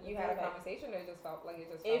at the end of the day, you had a conversation, or it just felt like it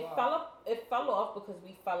just fell off because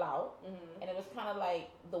we fell out, and it was kind of like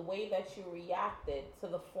the way that you reacted to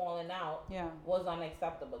the falling out was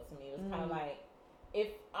unacceptable to me. It was kind of like, if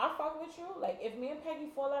I fuck with you, like if me and Peggy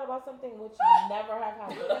fall out about something, which never have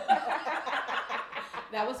happened.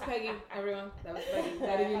 That was Peggy, everyone. That was Peggy.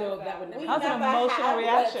 How did you know that would never happen? That was an emotional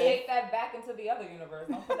reaction. Take that back into the other universe.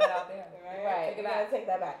 Don't put that out there. Right. Take it back. Take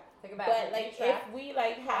that back. Take it back. But like if we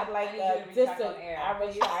like had like a distance, I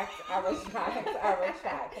retract.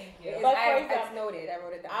 Thank you. But it's noted. I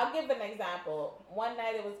wrote it down. I'll give an example. One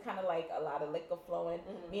night it was kind of like a lot of liquor flowing.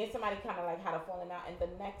 Me and somebody kind of like had a falling out, and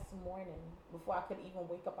the next morning, before I could even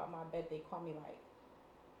wake up out my bed, they called me like,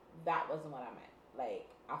 "That wasn't what I meant.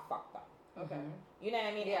 Like I fucked up." Okay. You know what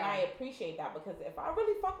I mean? And I appreciate that because if I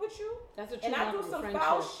really fuck with you, that's a true and I do some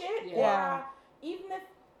foul shit, or even if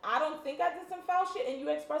I don't think I did some foul shit, and you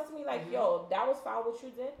express to me like, "Yo, that was foul what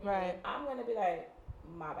you did," right? I'm gonna be like,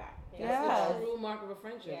 "My bad." That's the true mark of a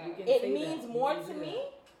friendship. Yeah. You can it means more to me.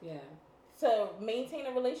 Yeah. To maintain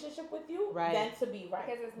a relationship with you than to be right.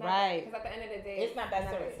 Because it's not. Because at the end of the day, it's not that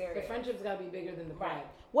serious. The friendship's gotta be bigger than the pride.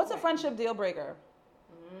 What's a friendship deal breaker?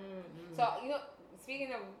 So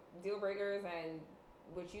speaking of deal breakers and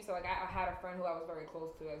what you said, like I had a friend who I was very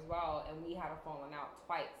close to as well, and we had a falling out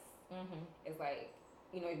twice. It's like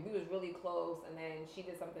we was really close, and then she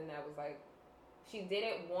did something that was like she did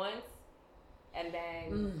it once, and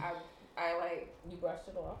then I like you brushed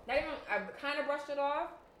it off. Not even I kind of brushed it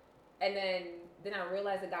off, and then I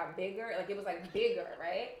realized it got bigger. Like it was like bigger,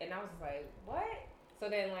 right? And I was like, what? So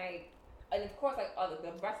then like. And of course, like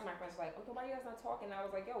the rest of my friends were like, "Okay, why you guys not talking?" And I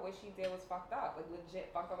was like, "Yo, what she did was fucked up, like legit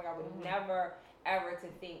fucked up. Like I would never ever to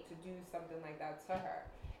think to do something like that to her."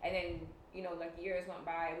 And then like years went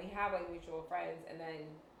by, and we have like mutual friends, and then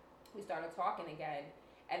we started talking again,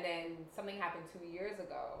 and then something happened 2 years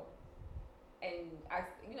ago, and I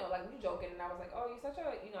like we joking, and I was like, "Oh, you such a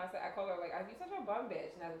I called her like you such a bum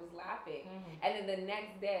bitch," and I was laughing, and then the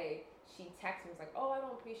next day. She texted me, was like, "Oh, I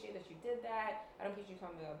don't appreciate that you did that. I don't appreciate you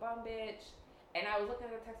calling me a bum bitch." And I was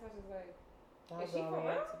looking at the text message like, "Is she for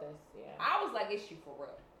real?" Yeah. I was like, "Is she for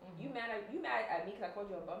real? You mad at me because I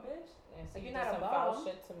called you a bum bitch? Yeah, so like you're not a bum.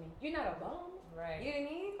 Shit to me. You're not a bum, right? You know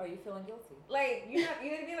what I mean? Are you feeling guilty? Like you're not.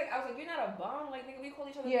 You know what I mean? Like I was like, you're not a bum. Like nigga, we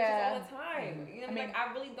call each other bitches all the time. You know what I mean? Like I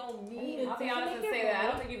really don't mean. I'll be honest and say that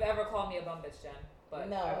I don't think you've ever called me a bum bitch, Jen. But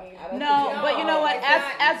no, but you know what?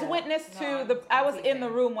 As witness to I was in the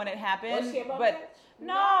room when it happened. Was she a bum but bitch?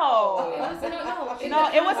 No,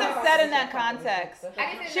 it wasn't said in that context.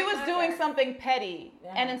 She was doing something petty,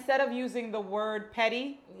 and instead of using the word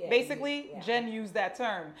petty, basically, Jen used that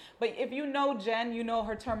term. But if you know Jen, you know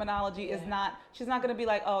her terminology is not. She's not gonna be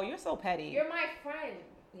like, "Oh, you're so petty." You're my friend.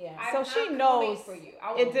 Yeah. So she knows for you.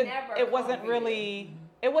 It did. It wasn't really.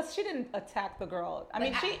 It was. She didn't attack the girl. I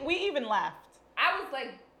mean, we even laughed. I was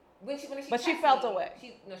like, when she but she felt away.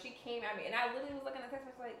 She came at me, and I literally was looking at the text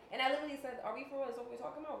message and I literally said, "Are we for real? Is what we're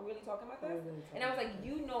talking about? Are we really talking about this?" And I was like,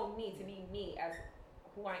 "You know me to be me as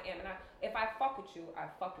who I am, and if I fuck with you, I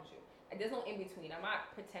fuck with you. And there's no in between. I'm not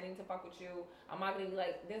pretending to fuck with you. I'm not gonna be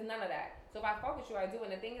like, there's none of that. So if I fuck with you, I do. And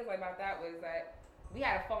the thing is about that was that we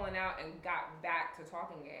had a falling out and got back to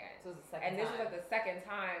talking again. So it was the second time. This was like the second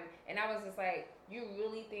time, and I was just like, you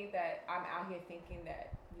really think that I'm out here thinking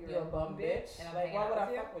that you're a bum bitch? And I'm like, why would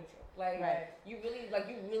I fuck with you? Like, you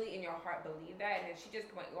really in your heart believe that? And then she just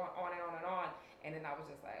went on and on and on. And then I was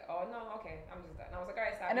just like, oh no, okay, I'm just done. And I was like, all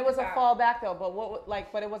right, stop. And it was a fallback though, but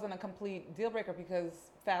but it wasn't a complete deal breaker because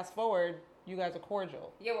fast forward, you guys are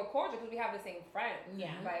cordial. Yeah, we're cordial because we have the same friends.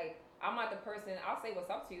 Yeah. Like, I'm not the person, I'll say what's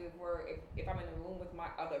up to you if I'm in a room with my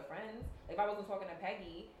other friends. If I wasn't talking to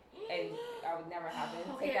Peggy, and I would never happen.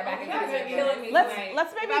 Take that back. Killing me.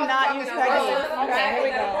 Let's maybe not use Peggy. Okay, here we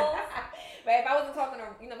go. But if I wasn't talking to,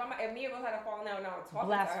 if me and Rose had a falling out and I was talking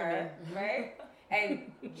Blasphemy. to her, right?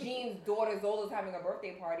 And Jean's daughter Zola's having a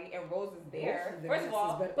birthday party and Rose is there. First of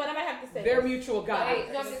all, but I might have to say they're mutual guys.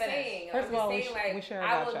 I'm just saying. First of all, we share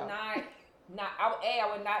I about would y'all.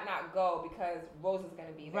 I would not go because Rose is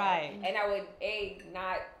gonna be there. Right. And I would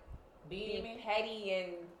not be petty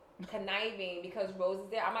and conniving because Rose is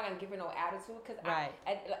there. I'm not gonna give her no attitude because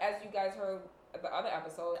as you guys heard the other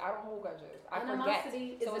episode, I don't hold grudges. I forget.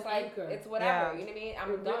 So it's like anchor. It's whatever. Yeah. You know what I mean?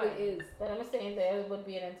 I'm done. Really is. But I'm saying there would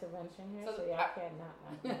be an intervention here, so y'all cannot.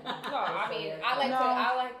 No, I mean I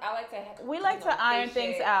like to. We like to iron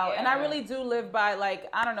things out, and I really do live by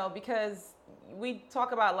I don't know, because we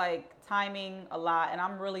talk about timing a lot, and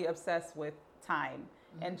I'm really obsessed with time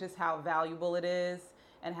and just how valuable it is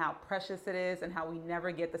and how precious it is and how we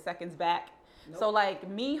never get the seconds back. Nope. So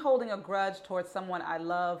me holding a grudge towards someone I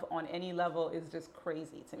love on any level is just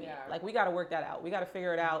crazy to me. Yeah. We got to work that out. We got to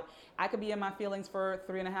figure it out. I could be in my feelings for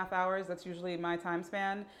 3.5 hours. That's usually my time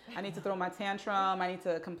span. I need to throw my tantrum. I need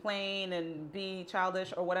to complain and be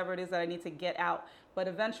childish or whatever it is that I need to get out. But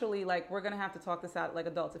eventually, we're going to have to talk this out like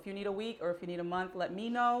adults. If you need a week or if you need a month, let me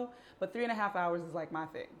know. But 3.5 hours is my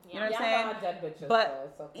thing. You know what I'm saying? Dead bitches,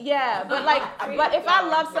 but so okay. Yeah, but but if I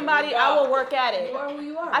love somebody, I will work at it. You are who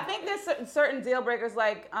you are. I think there's certain deal breakers.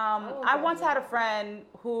 I once had a friend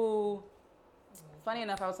who, funny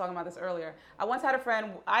enough, I was talking about this earlier. I once had a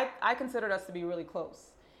friend, I considered us to be really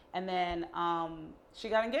close. And then she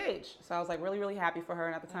got engaged. So I was really, really happy for her.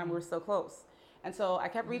 And at the time we were still close. And so I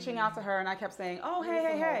kept reaching out to her and I kept saying, oh,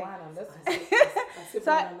 hey.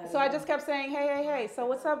 So I just kept saying, hey. So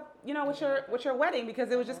what's up, with your wedding? Because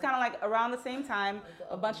it was just kind of around the same time,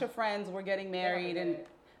 a bunch of friends were getting married and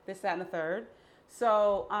this, that, and the third.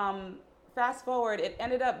 So fast forward, it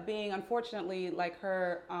ended up being, unfortunately,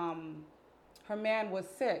 her man was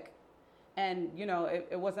sick. And,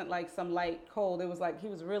 it wasn't some light cold. It was he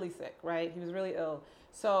was really sick, right? He was really ill.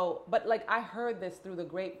 So, but I heard this through the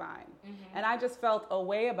grapevine and I just felt a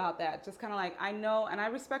way about that. Just kind of I know, and I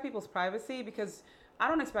respect people's privacy because I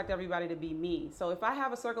don't expect everybody to be me. So if I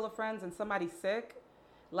have a circle of friends and somebody's sick,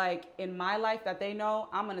 in my life that they know,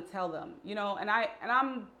 I'm going to tell them, and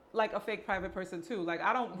I'm a fake private person too.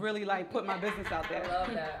 I don't really put my business out there. I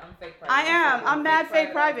love that. I'm fake private. I am. I'm mad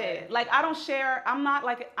fake private. I don't share. I'm not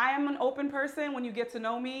I am an open person when you get to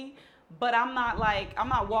know me. But I'm not I'm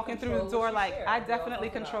not walking through the door I definitely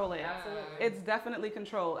control it. Absolutely. It's definitely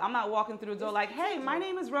controlled. I'm not walking through the door hey, my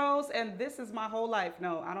name is Rose and this is my whole life.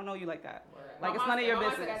 No, I don't know you like that. It's none of your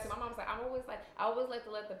business. My mom's I always like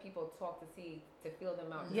to let the people talk to feel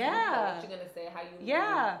them out. Yeah. What you're gonna say, how you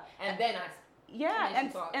yeah. And then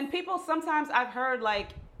and people sometimes I've heard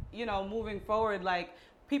moving forward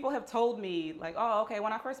people have told me oh, okay,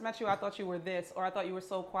 when I first met you, I thought you were this, or I thought you were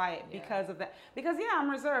so quiet because of that. Because I'm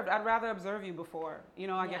reserved. I'd rather observe you before,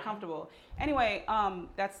 I get comfortable. Anyway,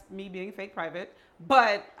 that's me being fake private.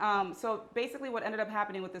 But so basically what ended up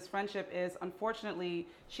happening with this friendship is, unfortunately,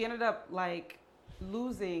 she ended up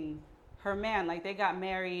losing her man. They got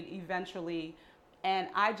married eventually. And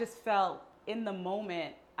I just felt in the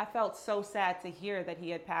moment, I felt so sad to hear that he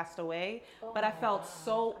had passed away, but I felt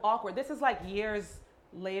so awkward. This is years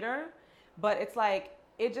later, but it's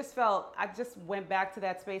it just felt, I just went back to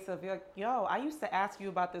that space of yo, I used to ask you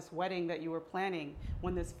about this wedding that you were planning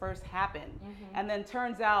when this first happened. And then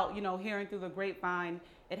turns out, hearing through the grapevine,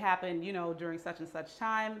 it happened, during such and such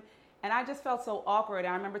time. And I just felt so awkward.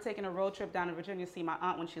 I remember taking a road trip down to Virginia to see my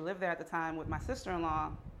aunt when she lived there at the time with my sister-in-law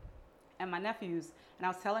and my nephews. And I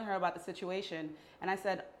was telling her about the situation. And I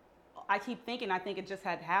said, I keep thinking, I think it just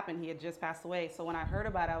had happened. He had just passed away. So when I heard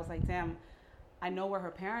about it, I was like, damn, I know where her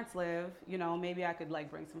parents live, maybe I could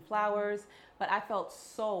bring some flowers, but I felt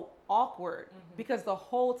so awkward because the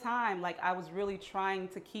whole time, I was really trying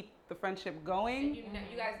to keep the friendship going. And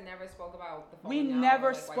you guys never spoke about the falling out? We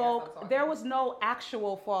never spoke. There was no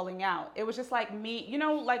actual falling out. It was just me,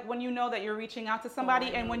 when you know that you're reaching out to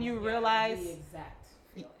somebody and when you realize. The exact.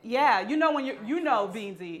 Yeah, when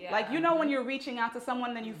Beansy, when you're reaching out to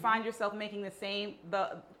someone, then you find yourself making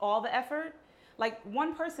all the effort. like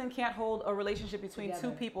one person can't hold a relationship between two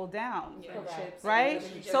people down, Friendships, right?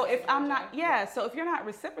 So if I'm not, so if you're not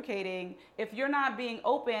reciprocating, if you're not being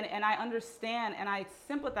open, and I understand and I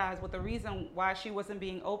sympathize with the reason why she wasn't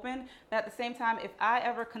being open, but at the same time, if I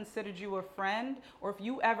ever considered you a friend, or if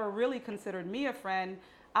you ever really considered me a friend,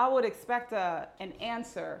 I would expect an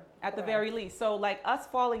answer at the very least. So like us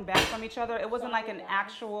falling back from each other, it wasn't like an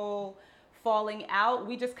actual falling out.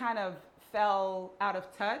 We just kind of fell out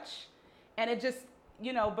of touch. And it just,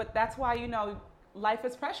 but that's why, life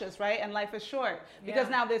is precious, right? And life is short. Because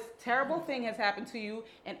now this terrible thing has happened to you,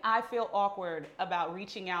 and I feel awkward about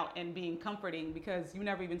reaching out and being comforting because you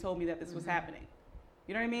never even told me that this was happening.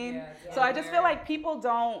 You know what I mean? So I just feel like people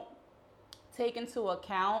don't take into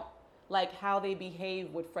account like how they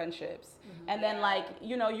behave with friendships. And then like,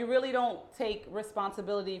 you really don't take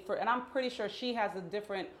responsibility for, and I'm pretty sure she has a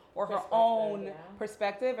different or her own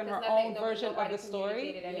perspective and her own version of the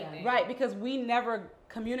story. Right, because we never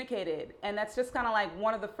communicated. And that's just kind of like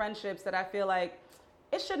one of the friendships that I feel like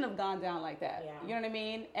it shouldn't have gone down like that. You know what I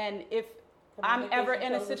mean? And if I'm ever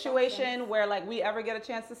in a situation where like we ever get a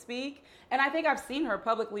chance to speak, and I think I've seen her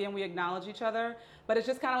publicly and we acknowledge each other, but it's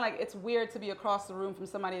just kind of like, it's weird to be across the room from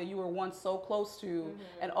somebody that you were once so close to,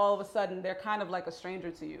 and all of a sudden they're kind of like a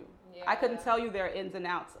stranger to you. I couldn't tell you their ins and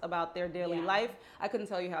outs about their daily life. I couldn't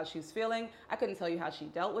tell you how she's feeling. I couldn't tell you how she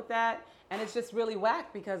dealt with that. And it's just really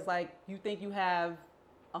whack because like you think you have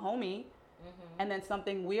a homie, and then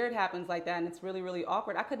something weird happens like that, and it's really, really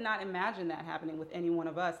awkward. I could not imagine that happening with any one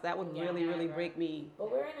of us. That would really, really break me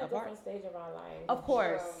But we're in a apart. different stage of our life. Of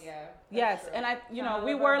course. Yes, and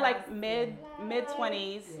we were like mid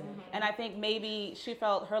 20s, and I think maybe she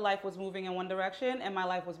felt her life was moving in one direction, and my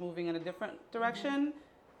life was moving in a different direction.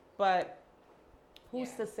 But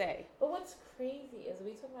who's to say? But what's crazy is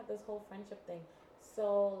we talk about this whole friendship thing.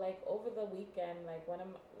 So like over the weekend, like one of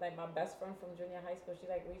my best friend from junior high school, she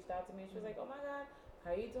like reached out to me. She was like, "Oh my God,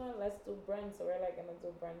 how are you doing? Let's do brunch." So we're like gonna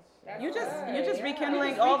do brunch. You're just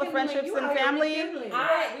rekindling all the friendships and family. We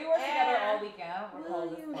were together all weekend. We're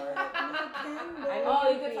called this part. I know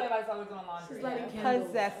you did tell me about this. I was doing laundry.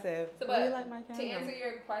 Possessive. So, but to answer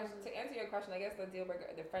your question, I guess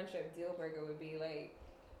the friendship deal breaker would be like,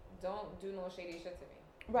 don't do no shady shit to me.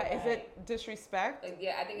 Right. Is it disrespect? Like,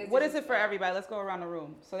 I think it's. What is it for everybody? Let's go around the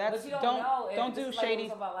room. So that's don't do shady.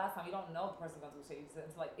 Like about last time, you don't know the person going to do shady.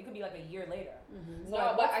 It's like it could be like a year later. So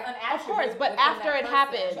no, but of course. But after it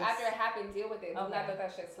happens, deal with it. Do not let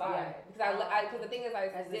that shit slide. Because because the thing is, I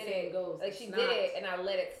did it. Like she did it, and I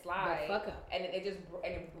let it slide. The fuck up. And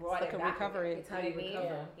it brought it back. Recovery. It's how you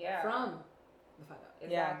recover from the fuck up.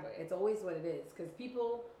 Exactly. It's always what it is. Because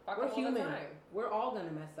people, we're human. We're all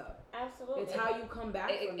gonna mess up. Absolutely. It's how you come back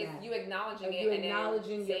from that. It's you acknowledging it. You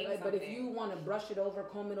acknowledging it. But if you want to brush it over,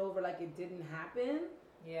 comb it over like it didn't happen,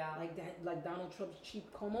 like that, like Donald Trump's cheap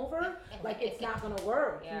comb over, like it's not gonna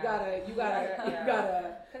work. You gotta.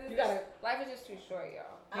 Life is just too short,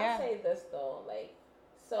 y'all. I'll say this though, like,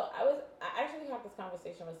 so I actually had this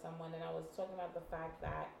conversation with someone, and I was talking about the fact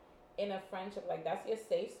that in a friendship, like that's your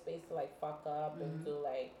safe space to like fuck up and do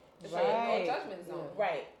like no judgment zone,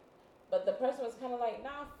 right? But the person was kind of like,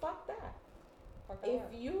 nah, fuck that. If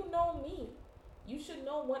you know me, you should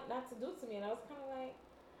know what not to do to me. And I was kind of like,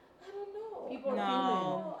 I don't know. People are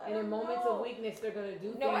human. And in moments of weakness, they're going to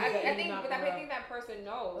do things I think that person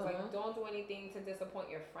knows. Like, don't do anything to disappoint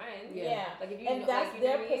your friend. Yeah. Like, if you and that's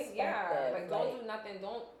their perspective. Yeah. Like, don't do nothing.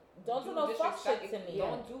 Don't do no fuck shit to me.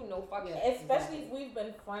 Don't do no fuck shit. Especially if we've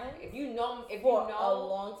been friends. If you know a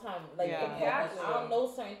long time. Like exactly. I'll know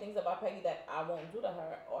certain things about Peggy that I won't do to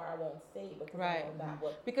her or I won't say because I know that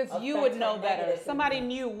would because you would know better. Somebody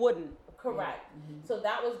new wouldn't. Correct. So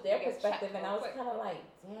that was their perspective, and I was kind of like,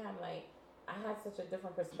 damn, like I had such a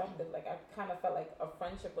different perspective. Like I kind of felt like a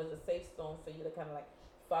friendship was a safe zone for you to kind of like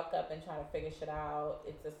fuck up and try to figure shit out.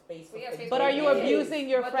 It's a space for But are you abusing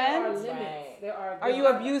your friends? There are you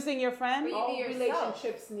abusing your friend? All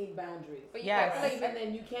relationships need boundaries. But yes. And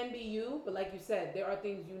then you can be you, but like you said, there are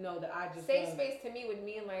things you know that I just safe space to me would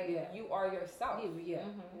mean like you are yourself.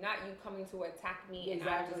 Not you coming to attack me and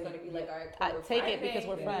I'm just gonna be like, all right, cool, take it because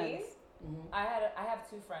we're friends. I have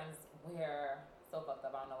two friends where so fucked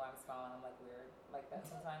up. I don't know why I'm smiling. I'm like weird like that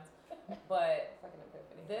sometimes. But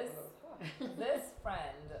this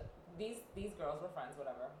friend, these girls were friends,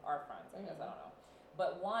 whatever, are friends, I guess, I don't know.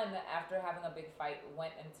 But one, after having a big fight,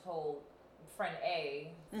 went and told friend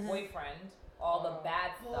A, boyfriend, all the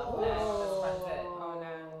bad stuff that this friend did. Oh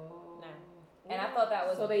no. And I thought that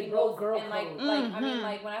was so they broke girl code. I mean,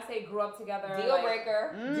 like when I say grew up together,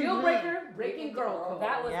 deal breaker, breaking girl code.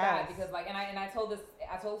 That was bad because like, and I told this,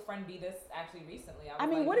 I told friend B this actually recently. I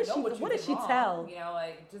mean, what did she tell? You know,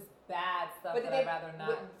 like just bad stuff that I'd rather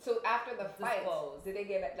not. So after the fight, disclose. did they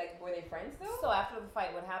get like were they friends still? So after the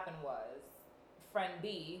fight, what happened was friend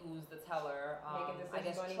B, who's the teller, I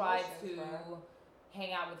guess tried to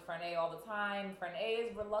hang out with friend A all the time. Friend A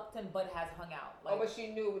is reluctant but has hung out. Like, but she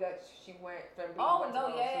knew that she went friend B. Everyone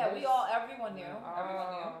knew. Everyone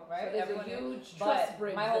knew, right? So there's everyone a huge knew. trust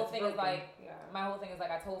bridge. My whole thing is like,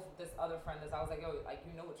 I told this other friend this. I was like, yo, like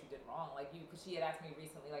you know what you did wrong, like because she had asked me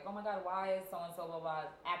recently, like, oh my God, why is so and so blah blah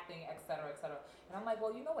acting, etc. etc. And I'm like,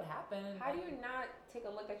 well, you know what happened. How do you not take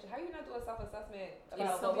a look at you? How do you not do a self-assessment?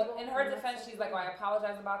 So in her defense, she's like, well, I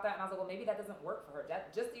apologize about that, and I was like, well, maybe that doesn't work for her.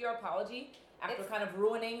 That just your apology after kind of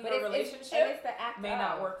ruining her relationship may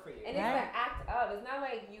not work for you. And it's the act of. It's not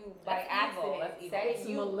like you by accident said it.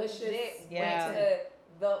 You malicious. Went to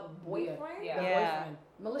the boyfriend. The boyfriend.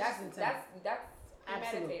 Malicious intent. That's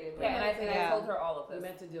premeditated. Yeah, and I told her all of this. We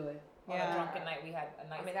meant to do it. On a drunken night, we had a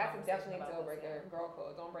nice. I mean, that's definitely a deal breaker. Girl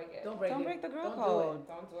code. Don't break it. Don't break the girl code.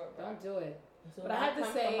 Don't do it. Don't do it. But I have to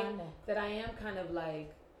say that I am kind of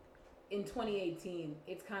like, in 2018,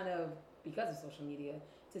 it's kind of because of social media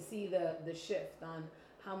to see the shift on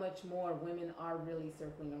how much more women are really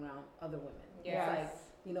circling around other women. Yeah. It's like,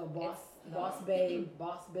 you know, boss babe,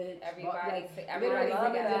 boss bitch. Everybody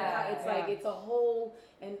love that. It's like it's a whole,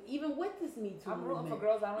 and even with this Me Too I'm rooting movement, for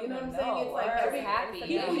girls I don't you know even what I'm saying? It's like every happy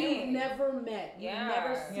people you've never met, you've Yeah.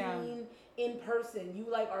 never seen in person. You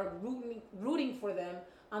like are rooting for them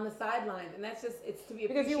on the sidelines, and that's just it's to be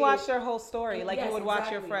appreciated. Because you watch their whole story, And like you would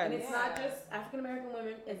watch your friends. And it's not just African American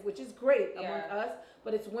women, which is great among us,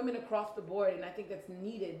 but it's women across the board, and I think that's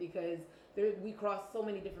needed because we cross so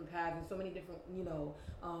many different paths and so many different, you know,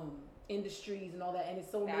 industries and all that, and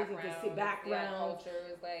it's so amazing to see backgrounds,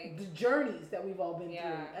 cultures, like the journeys that we've all been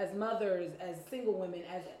through as mothers, as single women,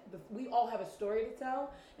 we all have a story to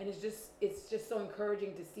tell, and it's just so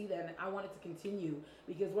encouraging to see that, and I want it to continue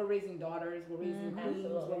because we're raising daughters, we're raising queens,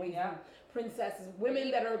 we're raising princesses, women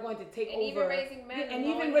that are going to take over, even raising men, and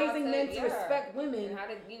even raising men to respect women, and, how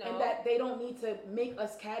to, and that they don't need to make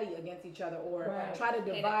us catty against each other or try to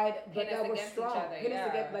divide, but that we're strong. Hit us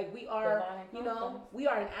against, like we are, you know, we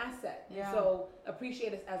are an asset. And so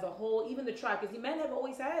appreciate us as a whole, even the tribe, because the men have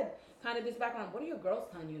always had kind of this background. What are your girls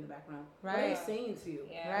telling you in the background? What are they saying to you?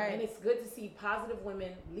 And it's good to see positive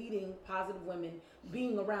women leading positive women,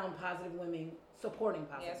 being around positive women, supporting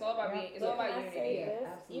positive. Yeah, it's all about being. It's all about unity.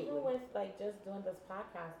 Even with like just doing this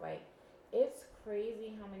podcast, like it's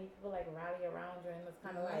crazy how many people like rally around you and it's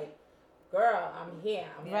kind of like, girl, I'm here.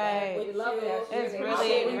 I'm right. with you. It's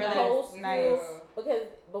really nice. Because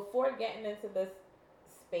before getting into this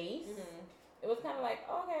space, it was kind of like,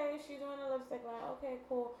 okay, she's doing a lipstick line. Okay,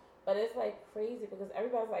 cool. But it's like crazy because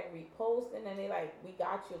everybody's like reposting and they like, we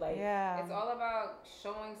got you. Like, it's all about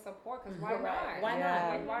showing support. Because why not? Why not?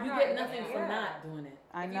 Like, why you not? get nothing for not doing it.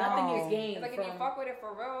 I know. Nothing is gained. It's like if you fuck with it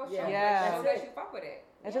for real, show that's that you fuck with it.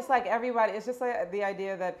 It's just like everybody. It's just like the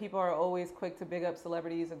idea that people are always quick to big up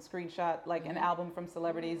celebrities and screenshot like an album from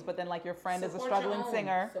celebrities, but then like your friend is a struggling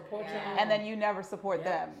singer, and then you never support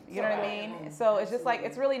them. You know what I mean? So it's just like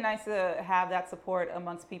it's really nice to have that support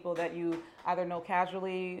amongst people that you either know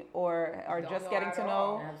casually or are just getting to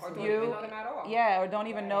know or don't you. even know them at all. Yeah, or don't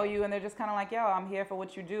even know you, and they're just kind of like, yo, I'm here for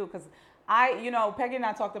what you do, because. Peggy and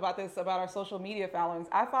I talked about this, about our social media followings.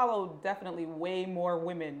 I follow definitely way more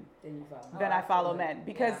women than I follow men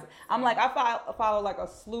because I'm like, I follow like a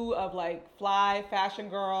slew of like fly fashion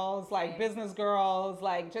girls, like business girls,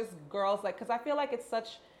 like just girls, like, because I feel like it's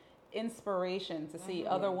such inspiration to see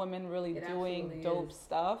other women really doing dope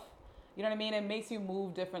stuff. You know what I mean? It makes you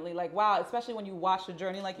move differently. Like, wow, especially when you watch the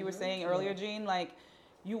journey, like you were saying earlier, Jean, like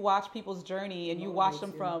you watch people's journey and you watch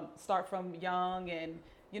them start from young and,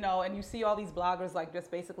 you know, and you see all these bloggers like just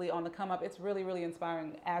basically on the come up. It's really, really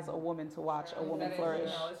inspiring as a woman to watch a woman flourish.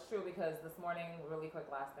 No, it's true because this morning, really quick,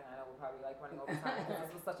 last thing, I know we're probably like running over time because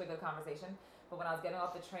this was such a good conversation. But when I was getting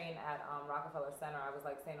off the train at Rockefeller Center, I was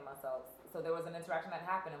like saying to myself, so there was an interaction that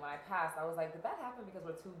happened, and when I passed, I was like, did that happen because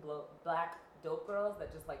we're two black dope girls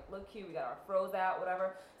that just like look cute, we got our froze out,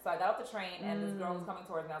 whatever. So I got off the train and this girl was coming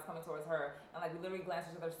towards me, I was coming towards her, and like we literally glanced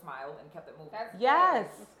at each other, smiled, and kept it moving. Yes.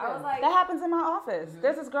 I was like, that happens in my office.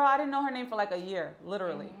 There's this girl, I didn't know her name for like a year,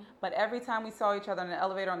 literally. But every time we saw each other in the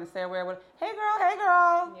elevator, on the stairway, I would, hey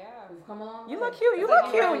girl. Yeah. Come along. You look cute, you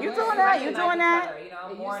look cute. You doing that, you doing that. You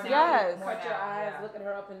know, more now. Yes. Cut your eyes, look at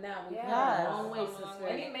her up and down. Yes. Long way, sister.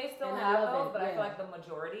 And you may still have those, but I feel like the majority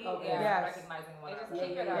majority is recognizing one another. another. Just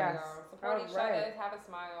keep it up, y'all. Support each other, have a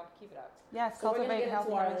smile, keep it up. Yes, so we're going to get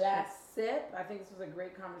into our relationships. last sip. I think this was a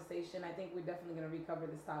great conversation. I think we're definitely going to recover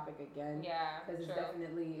this topic again. Yeah, because it's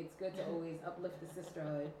good to always uplift the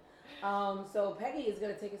sisterhood. So Peggy is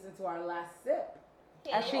going to take us into our last sip.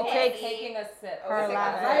 As she takes taking a sip. Her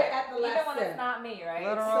last right at the last even when sip. It's not me, right?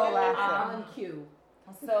 Literal last sip. On cue.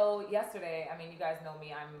 So yesterday, I mean, you guys know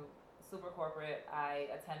me. I'm super corporate. I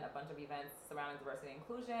attend a bunch of events surrounding diversity and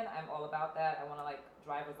inclusion. I'm all about that. I want to like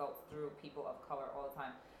drive results through people of color all the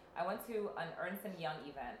time. I went to an Ernst & Young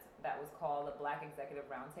event that was called the Black Executive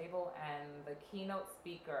Roundtable, and the keynote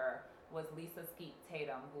speaker was Lisa Skeet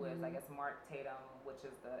Tatum, who is, I guess, Mark Tatum, which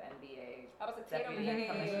is the NBA deputy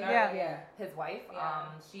commissioner, his wife.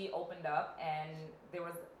 Yeah. She opened up, and there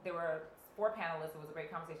were 4 panelists. It was a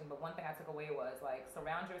great conversation, but one thing I took away was like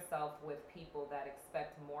surround yourself with people that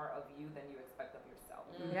expect more of you than you expect of yourself.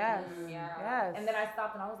 Yes. Yeah. And then I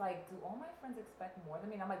stopped and I was like, do all my friends expect more than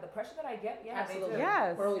me? And I'm like, the pressure that I get, Absolutely. they do.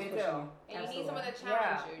 Yes. We're always They pushing do. you. And you need someone to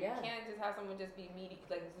challenge you. Yeah. You can't just have someone just be meaty.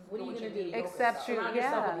 Like, just What are you going to do? Accept you. Surround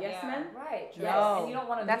yourself with yes Yeah. men? Right. No. Yes. And you don't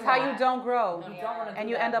want to That's do how that. you don't grow. You don't want to do And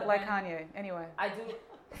you that, end up but like then Kanye. Anyway. I do.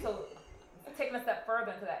 So taking a step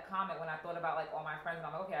further into that comment, when I thought about like all my friends,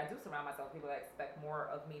 I'm like, okay, I do surround myself with people that expect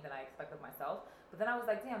more of me than I expect of myself. But then I was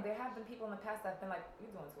like, damn, there have been people in the past that've been like,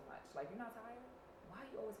 you're doing too much. Like, you're not tired? Why are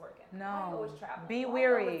you always working? Why are you always traveling? Be Why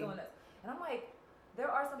weary. Are you always doing this? And I'm like, there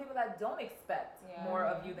are some people that don't expect more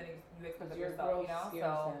of you than you expect of yourself, you know?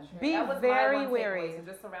 So be that was very my one weary. takeaway.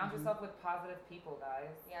 So just surround yourself with positive people, guys.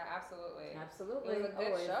 Yeah, absolutely. Absolutely. It was a good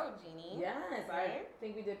Always. show, Jeannie. Yes, I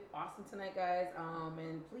think we did awesome tonight, guys.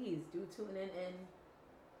 And please do tune in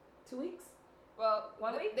 2 weeks. Well,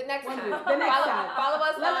 1 week? The next time. The next time. Follow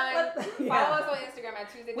us Follow us on Instagram at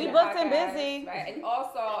Tuesday. We Dinner booked and Podcast, busy. Right? And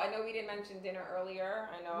also, I know we didn't mention dinner earlier.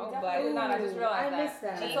 I know, We but definitely did not. I just realized I missed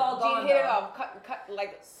that. It's all gone. Jean hit it though. off. Cut,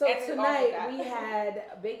 like. So end it off with tonight that. we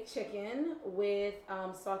had baked chicken with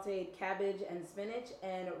sauteed cabbage and spinach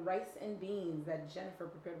and rice and beans that Jennifer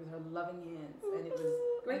prepared with her loving hands, and it was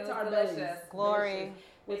great And it to was our delicious. bellies. Glory. Delicious.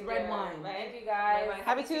 With Thank red you. wine. Thank you guys.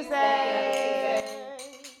 Happy Tuesday. Happy Tuesday.